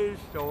bareness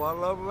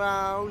all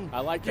around? I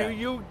like that. Do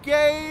you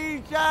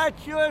gaze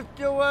at your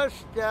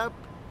doorstep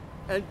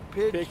and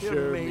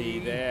picture me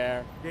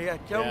there? Yeah,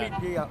 tell me,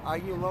 dear, are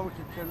you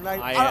lonesome tonight?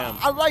 I am.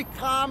 I like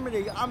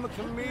comedy. I'm a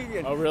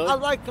comedian. Oh, really? I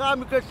like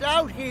comedy because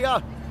out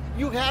here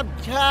you have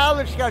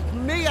talent. Because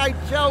me, I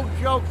tell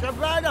jokes. I'd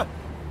rather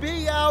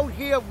be out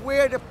here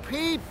where the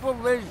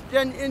people is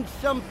than in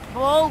some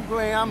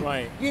program,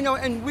 right?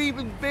 And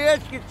weaving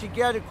baskets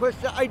together. Because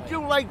I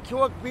do like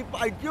talking to people.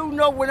 I do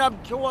know what I'm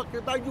talking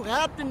about. You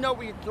have to know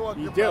what you're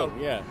talking about. You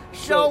do, yeah.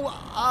 So,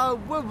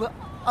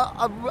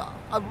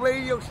 a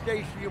radio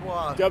station you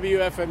are.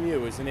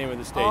 WFMU is the name of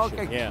the station.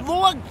 Okay. Yeah.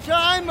 Long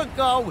time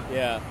ago.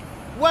 Yeah.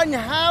 When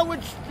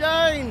Howard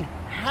Stern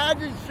had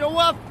his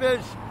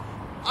office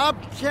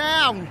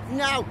uptown.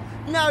 Now,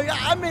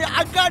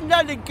 I got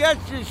nothing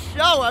against his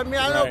show. I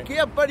don't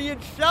care, but he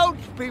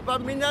insults people.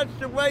 That's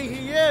the way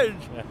he is.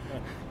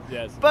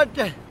 Yes. But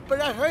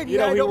I heard he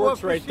had he an works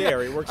office right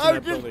there. He works in I that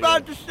was just building.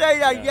 about to say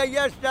that. Yeah.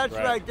 Yes, that's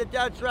Right. right.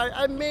 That's right.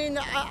 I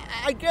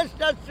guess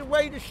that's the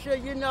way to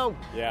say,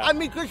 Yeah.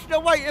 because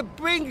it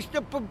brings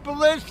the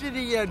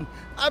publicity in.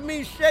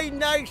 Say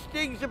nice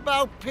things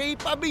about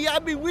people.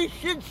 We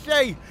should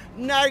say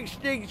nice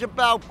things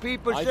about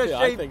people. I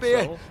think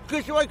so.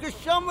 Because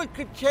someone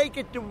could take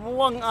it the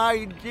wrong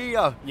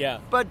idea. Yeah.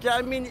 But,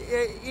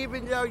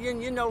 even though,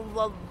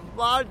 a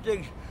lot of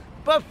things.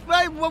 But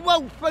Fred,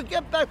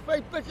 forget that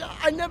Fred. But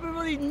I never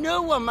really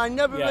knew him. I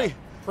never really.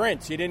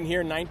 Prince, you didn't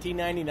hear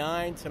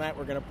 1999? Tonight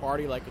we're going to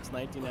party like it's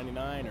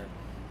 1999, or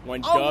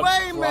when Oh, Doves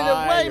wait a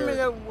Fly,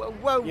 minute.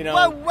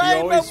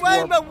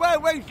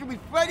 Wait. Should be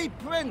Freddie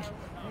Prince.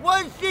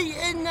 Was he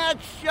in that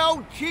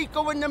show,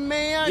 Chico and the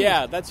Man?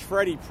 Yeah, that's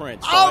Freddie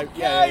Prince.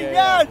 Okay,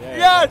 yes.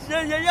 Yeah,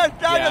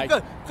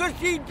 Because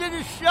he did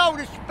a show,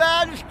 the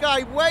Spanish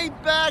guy, way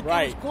back.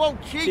 Right. It was called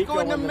Chico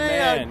and the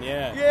Man.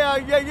 Yeah.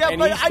 Yeah. And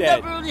But he's I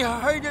dead. never really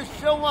heard his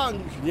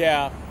songs.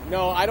 Yeah.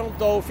 No, I don't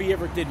know if he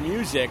ever did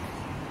music,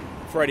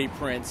 Freddie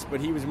Prince, but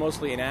he was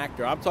mostly an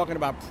actor. I'm talking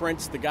about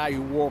Prince, the guy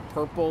who wore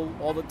purple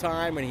all the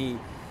time, and he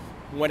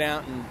went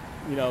out and,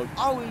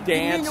 danced. You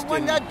mean the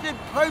one that did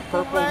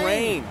Purple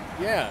Rain?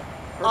 Yeah.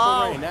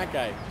 Purple Rain, that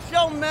guy.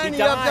 So many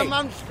He of died. them.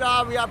 I'm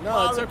sorry. I No,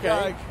 apologize. it's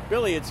okay.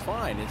 Billy, it's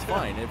fine. It's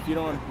fine if you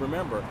don't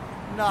remember.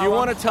 No, Do you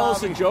want I'm to tell us a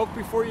sorry. joke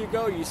before you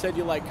go? You said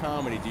you like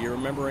comedy. Do you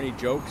remember any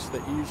jokes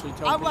that you usually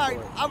tell All people? right,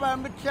 I'm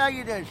going to tell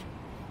you this.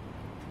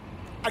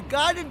 I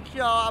got a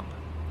job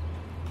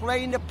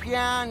playing the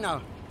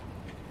piano.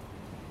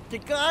 The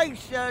guy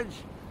says,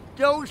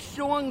 those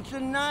songs are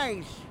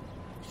nice.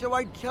 So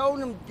I told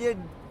him they're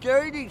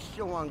dirty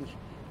songs.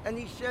 And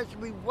he says to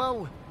me,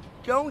 well,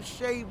 don't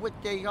say what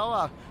they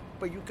are,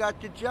 but you got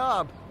the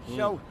job.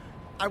 So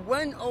I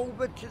went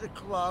over to the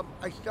club.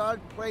 I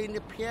started playing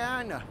the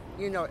piano.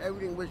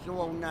 Everything was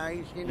all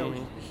nice, the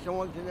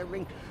songs and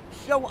everything.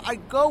 So I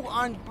go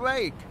on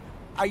break.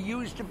 I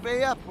use the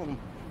bathroom.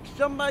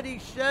 Somebody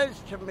says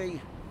to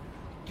me,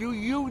 do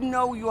you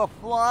know your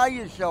fly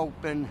is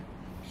open?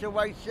 So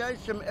I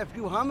says to him, if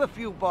you hum a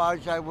few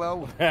bars, I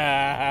will. You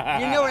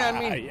know what I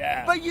mean?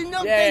 Yeah. But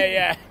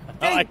Yeah.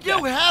 They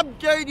do have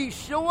dirty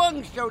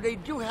songs, so they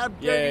do have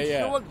dirty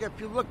songs. If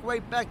you look way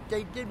back,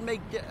 they did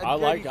make I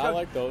like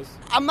those.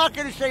 I'm not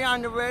going to say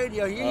on the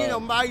radio. You know,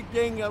 my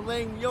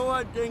ding-a-ling,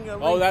 your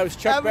ding-a-ling. Oh, that was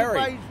Chuck Berry.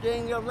 Everybody's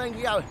ding-a-ling,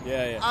 yeah.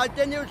 Yeah.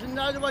 Then there was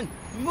another one.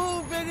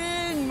 Move it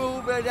in,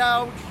 move it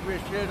out,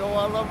 swish it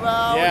all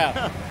around.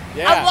 Yeah.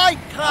 I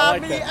like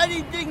comedy, that.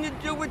 anything to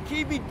do with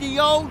TV, the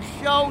old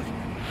shows,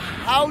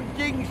 how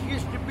things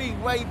used to be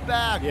way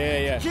back.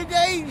 Yeah.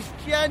 Today's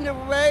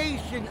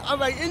generation, all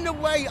right, in a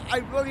way, I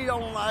really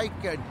don't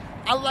like it.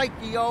 I like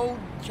the old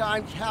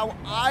times, how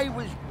I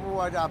was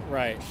brought up.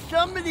 Right.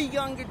 Some of the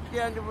younger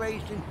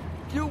generation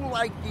do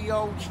like the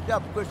old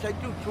stuff because I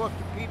do talk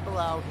to people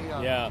out here.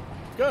 Yeah.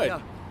 Good. Yeah.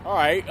 All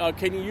right.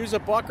 Can you use a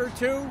buck or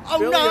two? Oh,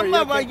 Billy, no, or I'm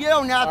all right. You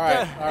don't have all to.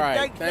 Right. All right.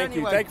 Thanks Thank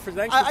you. anyway. Thanks for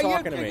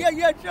talking to me.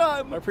 Yeah, sure.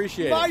 I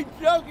appreciate my it.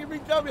 joke, you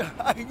mean, tell me.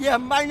 Yeah,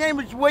 my name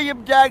is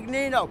William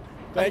Dagnino.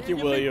 Thank you,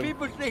 William.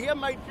 People to hear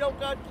my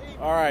joke on TV.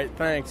 All right.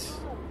 Thanks.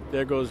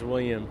 There goes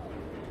William.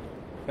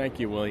 Thank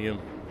you, William,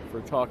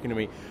 for talking to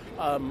me.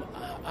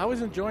 I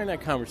was enjoying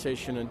that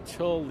conversation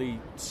until the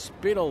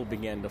spittle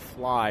began to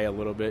fly a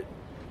little bit.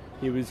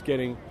 He was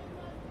getting...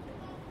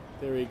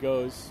 There he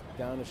goes,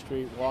 down the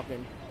street,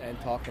 walking and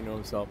talking to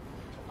himself.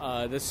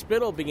 The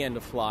spittle began to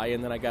fly,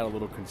 and then I got a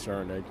little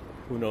concerned.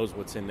 Who knows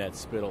what's in that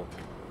spittle?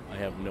 I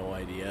have no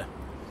idea.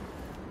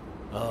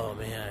 Oh,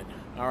 man.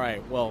 All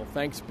right, well,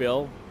 thanks,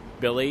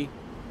 Billy,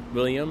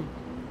 William,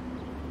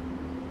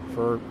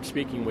 for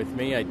speaking with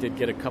me. I did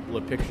get a couple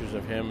of pictures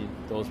of him.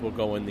 Those will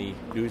go in the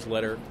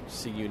newsletter.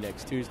 See you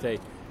next Tuesday.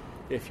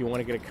 If you want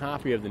to get a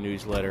copy of the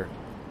newsletter,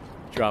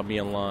 drop me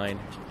a line,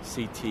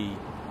 ct@wfmu.org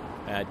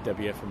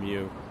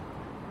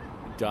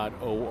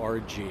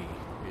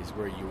is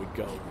where you would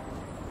go.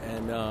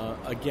 And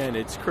again,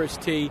 it's Chris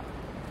T,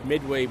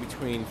 midway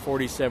between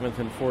 47th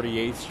and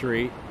 48th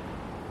Street,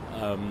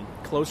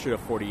 closer to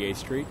 48th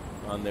Street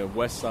on the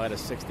west side of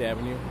 6th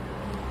Avenue.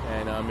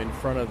 And I'm in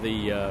front of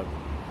the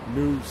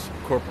News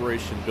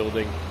Corporation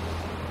building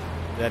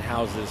that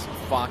houses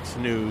Fox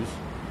News.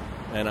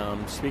 And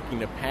I'm speaking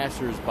to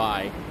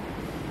passers-by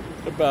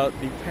about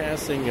the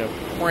passing of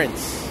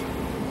Prince.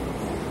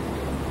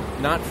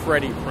 Not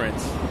Freddie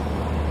Prince.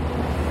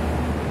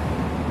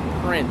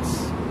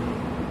 Prince.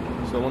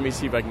 So let me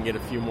see if I can get a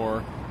few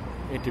more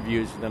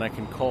interviews, and then I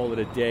can call it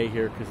a day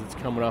here because it's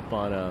coming up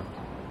on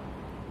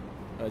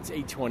it's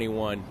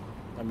 8:21.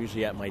 I'm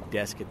usually at my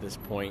desk at this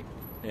point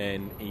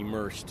and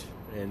immersed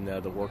in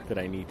the work that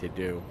I need to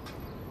do.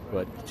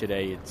 But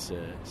today it's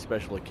a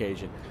special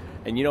occasion.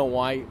 And you know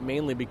why?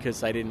 Mainly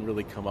because I didn't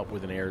really come up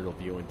with an aerial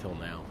view until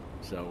now.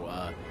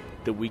 So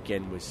the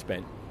weekend was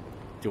spent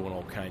doing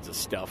all kinds of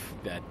stuff.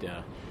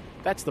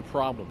 That's the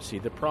problem. See,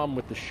 the problem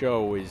with the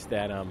show is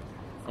that I'm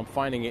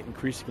finding it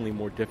increasingly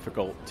more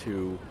difficult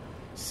to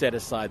set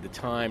aside the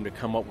time, to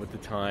come up with the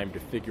time, to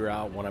figure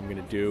out what I'm going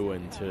to do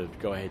and to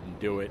go ahead and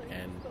do it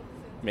and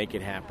make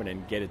it happen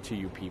and get it to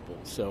you people.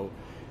 So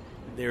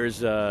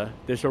there's a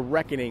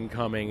reckoning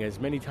coming. As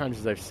many times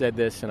as I've said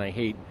this, and I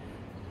hate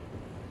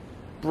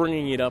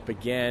bringing it up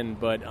again,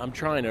 but I'm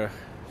trying to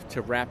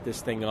wrap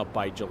this thing up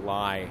by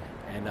July.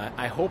 And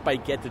I hope I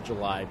get to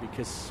July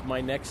because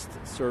my next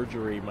foot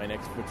surgery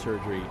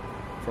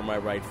for my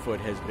right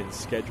foot has been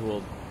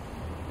scheduled,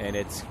 and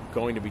it's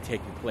going to be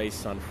taking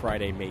place on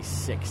Friday, May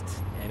 6th.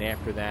 And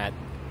after that,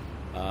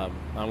 I'm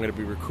going to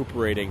be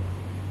recuperating,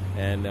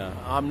 and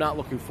I'm not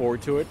looking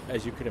forward to it,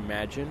 as you can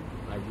imagine.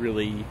 I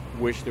really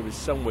wish there was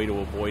some way to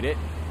avoid it.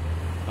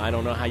 I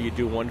don't know how you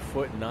do one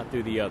foot and not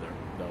do the other,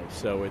 though.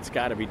 So it's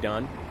got to be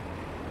done,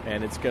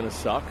 and it's going to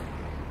suck,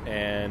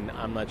 and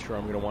I'm not sure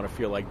I'm going to want to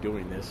feel like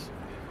doing this,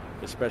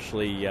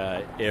 especially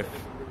if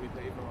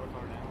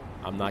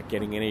I'm not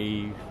getting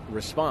any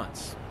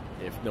response,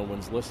 if no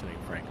one's listening,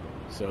 frankly.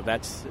 So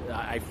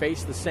I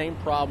face the same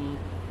problem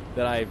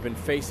that I've been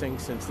facing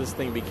since this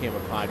thing became a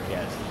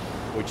podcast,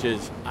 which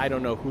is I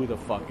don't know who the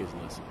fuck is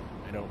listening.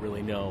 I don't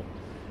really know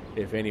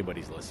if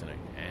anybody's listening.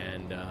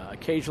 And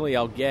occasionally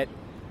I'll get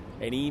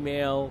an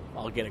email,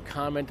 I'll get a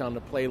comment on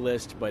the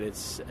playlist, but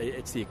it's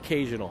the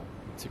occasional.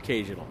 It's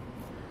occasional.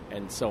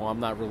 And so I'm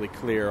not really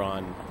clear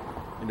on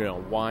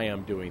why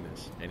I'm doing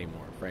this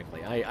anymore,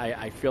 frankly.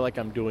 I feel like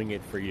I'm doing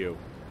it for you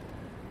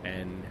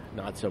and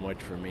not so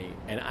much for me.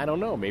 And I don't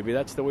know, maybe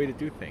that's the way to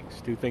do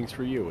things. Do things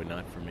for you and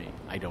not for me.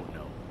 I don't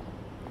know.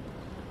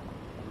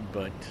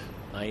 But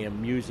I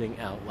am musing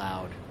out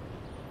loud.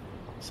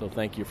 So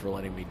thank you for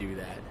letting me do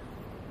that.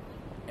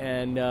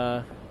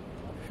 And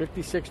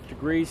 56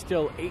 degrees,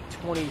 still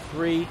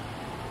 8:23.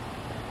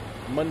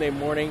 Monday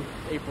morning,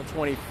 April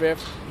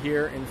 25th,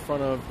 here in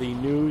front of the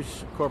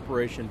News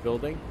Corporation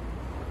building.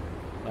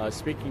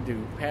 Speaking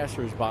to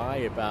passers-by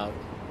about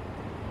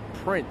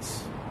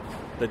Prince,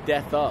 the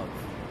death of,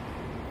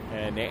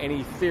 and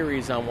any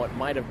theories on what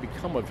might have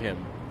become of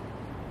him.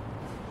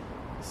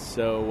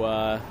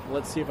 So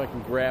let's see if I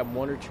can grab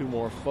one or two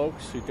more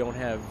folks who don't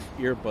have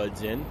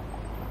earbuds in.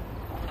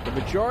 The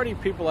majority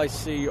of people I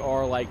see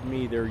are like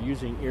me. They're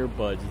using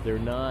earbuds. They're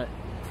not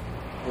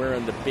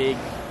wearing the big,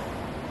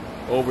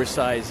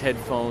 oversized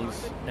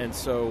headphones. And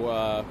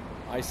so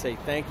I say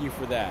thank you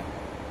for that,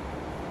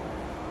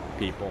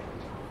 people.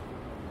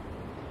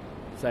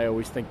 Because I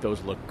always think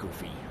those look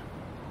goofy.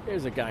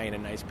 There's a guy in a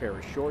nice pair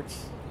of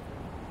shorts.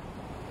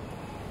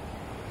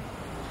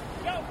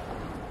 Go!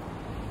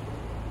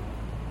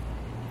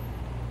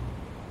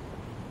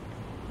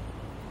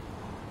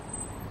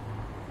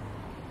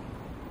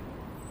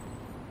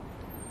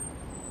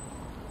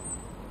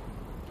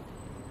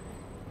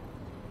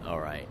 All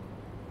right.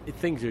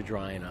 Things are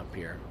drying up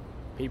here.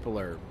 People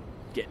are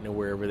getting to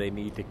wherever they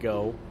need to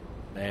go.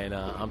 And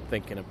I'm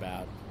thinking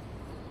about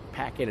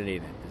packing it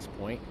in at this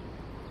point.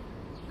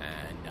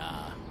 And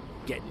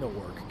getting to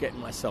work, getting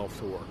myself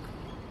to work.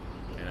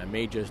 And I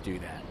may just do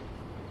that.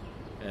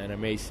 And I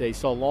may say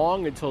so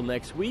long until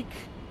next week,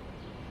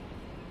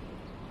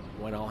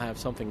 when I'll have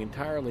something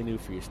entirely new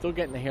for you. Still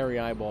getting a hairy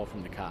eyeball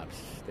from the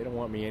cops. They don't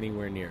want me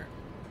anywhere near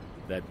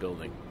that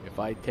building. If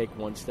I take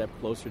one step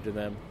closer to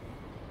them,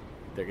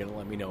 they're going to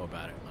let me know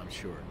about it, I'm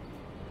sure.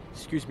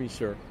 Excuse me,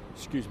 sir.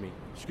 Excuse me.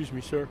 Excuse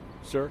me, sir.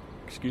 Sir,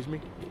 excuse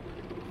me.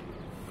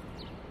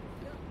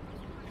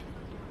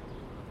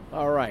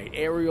 All right,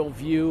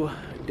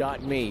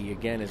 aerialview.me,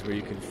 again, is where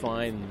you can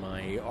find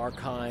my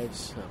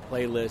archives,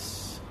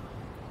 playlists,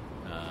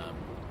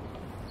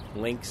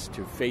 links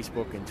to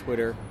Facebook and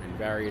Twitter, and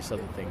various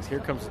other things. Here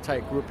comes a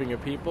tight grouping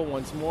of people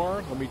once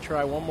more. Let me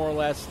try one more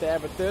last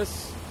stab at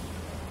this.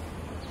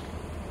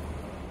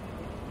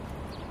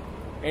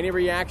 Any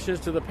reactions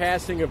to the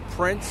passing of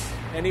Prince?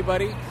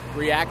 Anybody?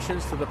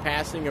 Reactions to the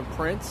passing of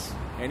Prince?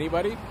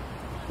 Anybody?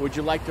 Would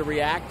you like to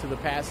react to the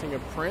passing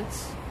of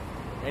Prince?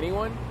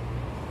 Anyone?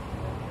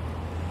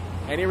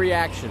 Any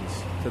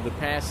reactions to the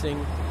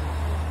passing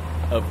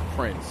of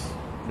Prince?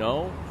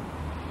 No?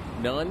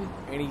 None?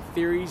 Any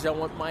theories on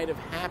what might have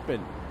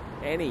happened?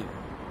 Any?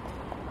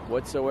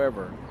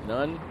 Whatsoever?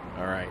 None?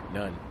 All right,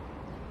 none.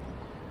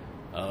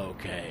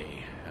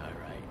 Okay, all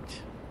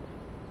right.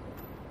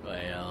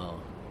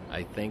 Well,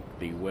 I think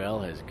the well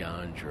has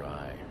gone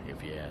dry,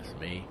 if you ask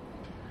me.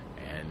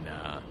 And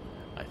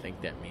I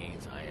think that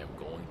means I am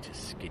going to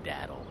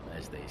skedaddle,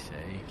 as they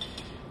say.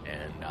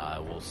 And I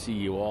will see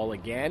you all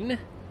again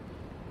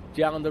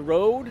down the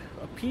road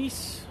a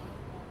piece.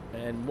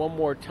 And one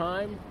more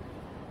time,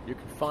 you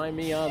can find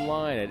me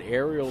online at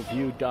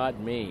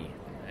aerialview.me.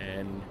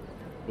 And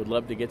would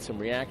love to get some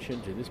reaction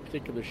to this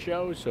particular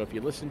show. So if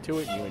you listened to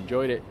it and you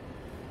enjoyed it,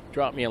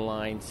 drop me a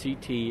line,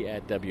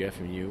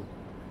 ct@wfmu.org,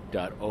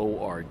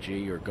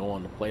 or go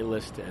on the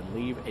playlist and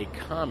leave a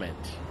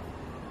comment.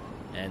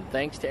 And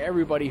thanks to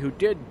everybody who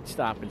did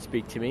stop and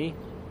speak to me,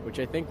 which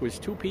I think was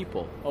 2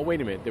 people. Oh, wait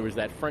a minute, there was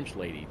that French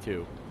lady,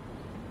 too.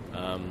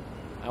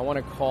 I want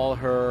to call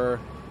her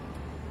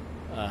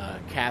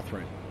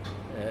Catherine,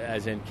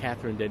 as in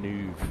Catherine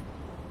Deneuve.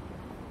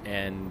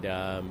 And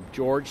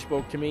George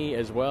spoke to me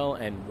as well,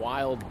 and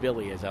Wild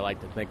Billy, as I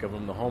like to think of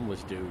him, the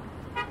homeless dude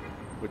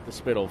with the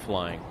spittle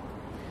flying.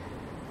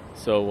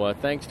 So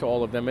thanks to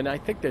all of them. And I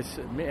think this,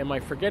 am I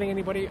forgetting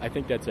anybody? I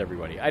think that's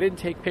everybody. I didn't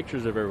take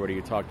pictures of everybody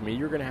who talked to me.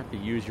 You're going to have to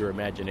use your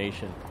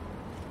imagination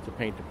to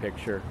paint the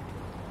picture.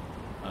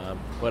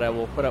 But I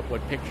will put up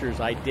what pictures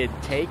I did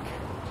take.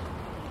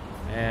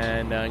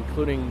 And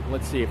including,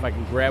 let's see if I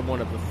can grab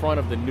one at the front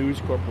of the News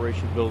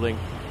Corporation building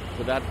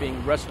without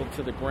being wrestled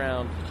to the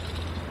ground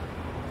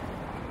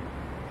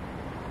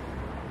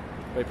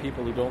by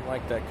people who don't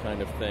like that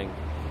kind of thing.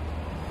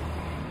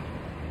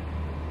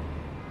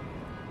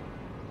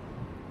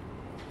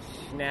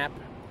 Snap.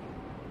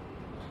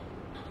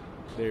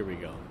 There we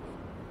go.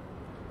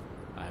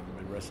 I haven't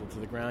been wrestled to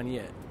the ground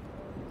yet.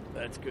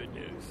 That's good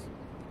news.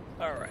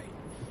 All right.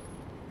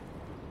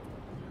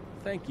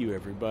 Thank you,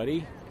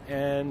 everybody.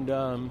 And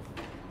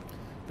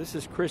this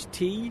is Chris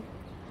T.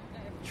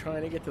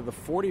 trying to get to the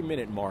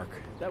 40-minute mark.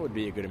 That would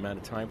be a good amount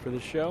of time for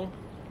this show.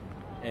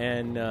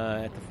 And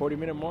at the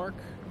 40-minute mark,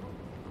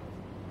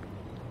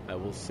 I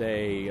will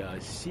say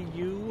see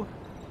you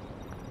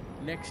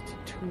next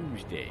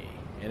Tuesday.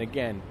 And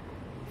again,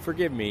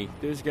 forgive me,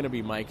 there's going to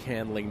be mic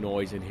handling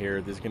noise in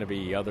here. There's going to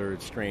be other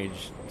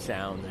strange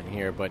sounds in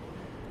here, but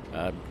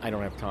I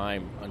don't have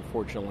time,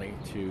 unfortunately,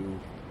 to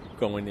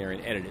go in there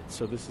and edit it.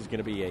 So this is going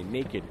to be a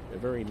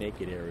very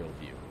naked aerial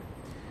view.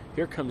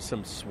 Here comes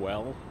some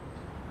swell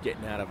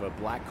getting out of a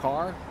black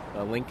car,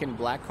 a Lincoln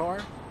black car.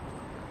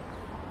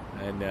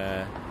 And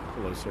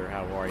hello, sir,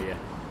 how are you?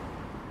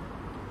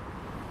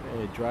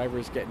 The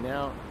driver's getting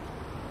out.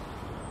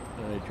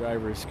 The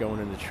driver's going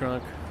in the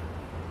trunk.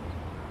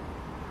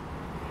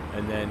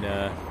 And then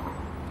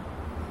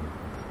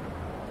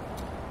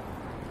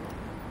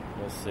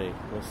we'll see.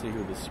 We'll see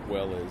who the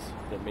swell is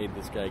that made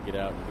this guy get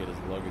out and get his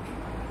luggage.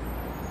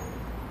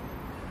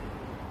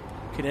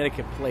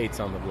 Connecticut plates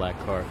on the black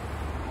car.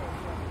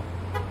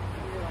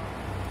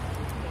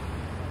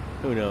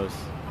 Who knows?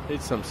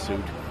 It's some suit.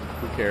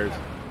 Who cares?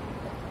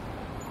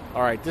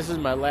 All right, this is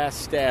my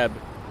last stab.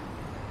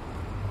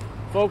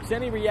 Folks,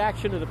 any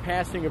reaction to the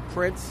passing of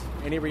Prince?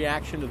 Any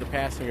reaction to the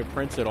passing of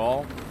Prince at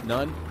all?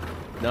 None?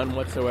 None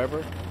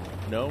whatsoever?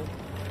 No?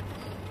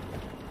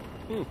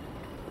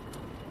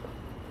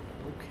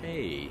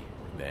 Okay,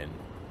 then.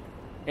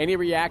 Any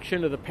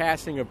reaction to the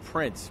passing of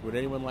Prince? Would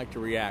anyone like to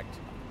react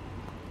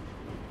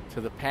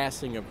to the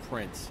passing of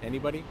Prince?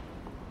 Anybody?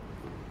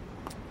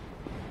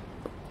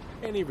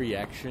 Any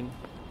reaction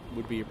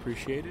would be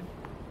appreciated.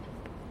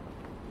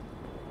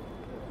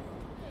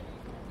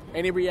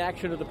 Any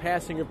reaction to the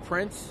passing of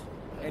Prince?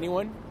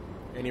 Anyone?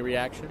 Any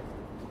reaction?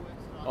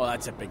 Oh,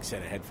 that's a big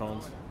set of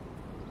headphones.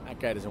 That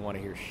guy doesn't want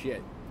to hear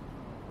shit.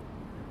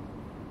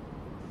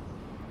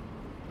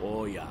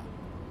 Oh, yeah.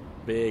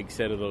 Big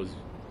set of those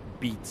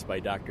Beats by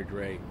Dr.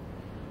 Dre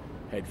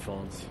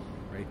headphones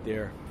right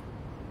there.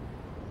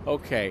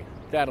 Okay,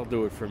 that'll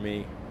do it for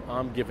me.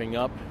 I'm giving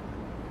up.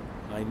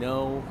 I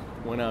know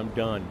when I'm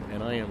done,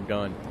 and I am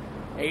done.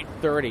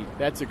 8:30,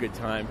 that's a good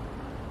time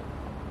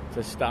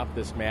to stop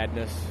this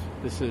madness.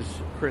 This is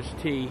Chris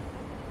T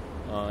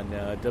on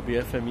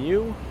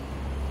WFMU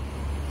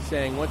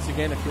saying once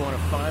again, if you want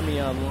to find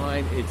me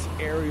online, it's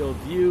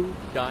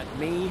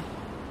aerialview.me,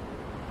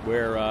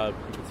 where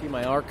you can see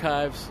my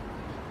archives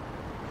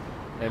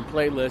and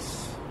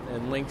playlists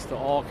and links to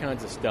all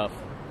kinds of stuff.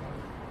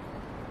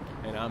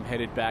 And I'm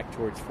headed back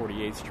towards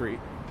 48th Street,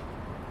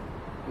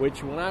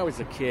 which when I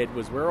was a kid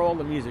was where all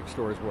the music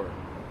stores were.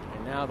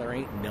 And now there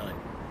ain't none.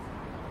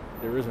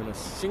 There isn't a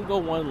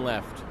single one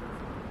left.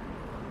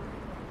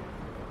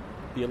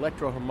 The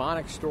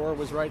Electro-Harmonic store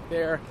was right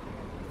there.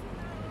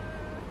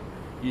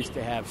 Used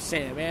to have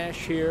Sam Ash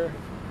here.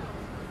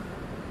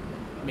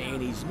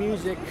 Manny's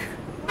Music.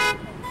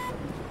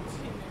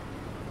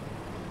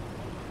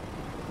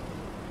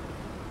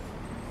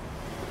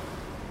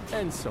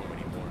 And so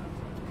many more.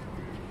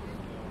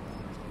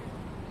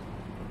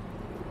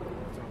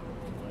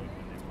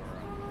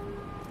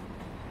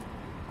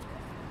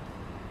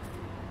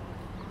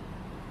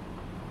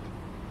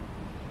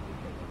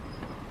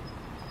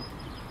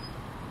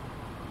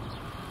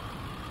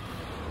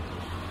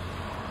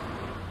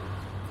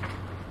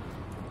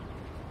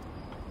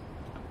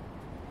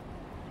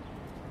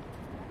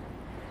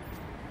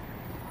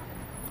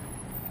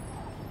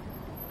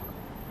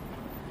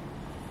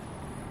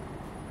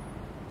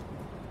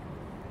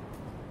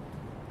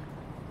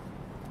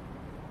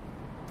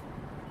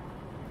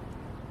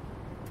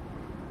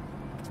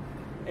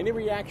 Any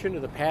reaction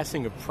to the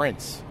passing of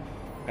Prince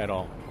at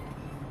all?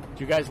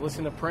 Did you guys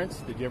listen to Prince?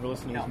 Did you ever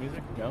listen to his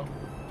music? No?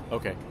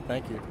 Okay,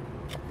 thank you.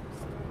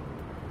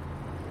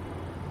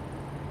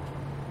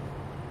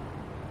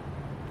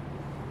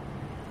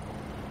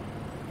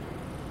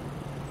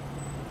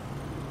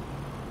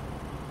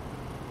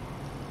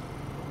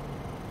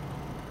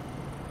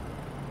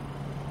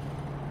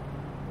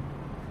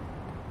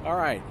 All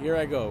right, here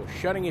I go,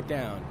 shutting it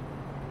down.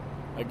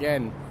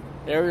 Again,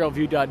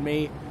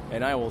 aerialview.me.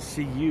 And I will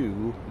see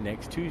you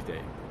next Tuesday.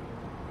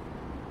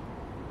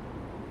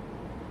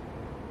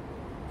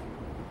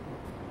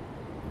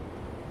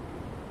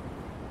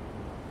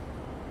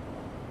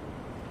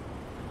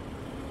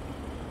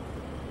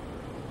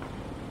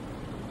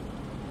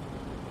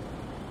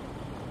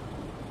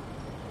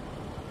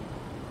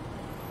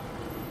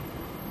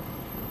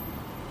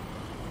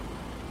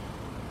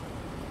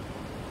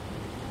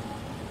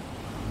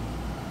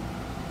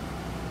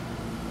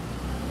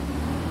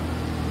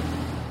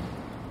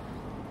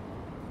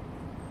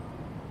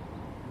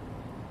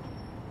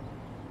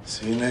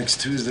 See you next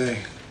Tuesday.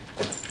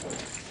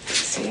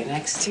 See you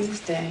next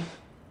Tuesday.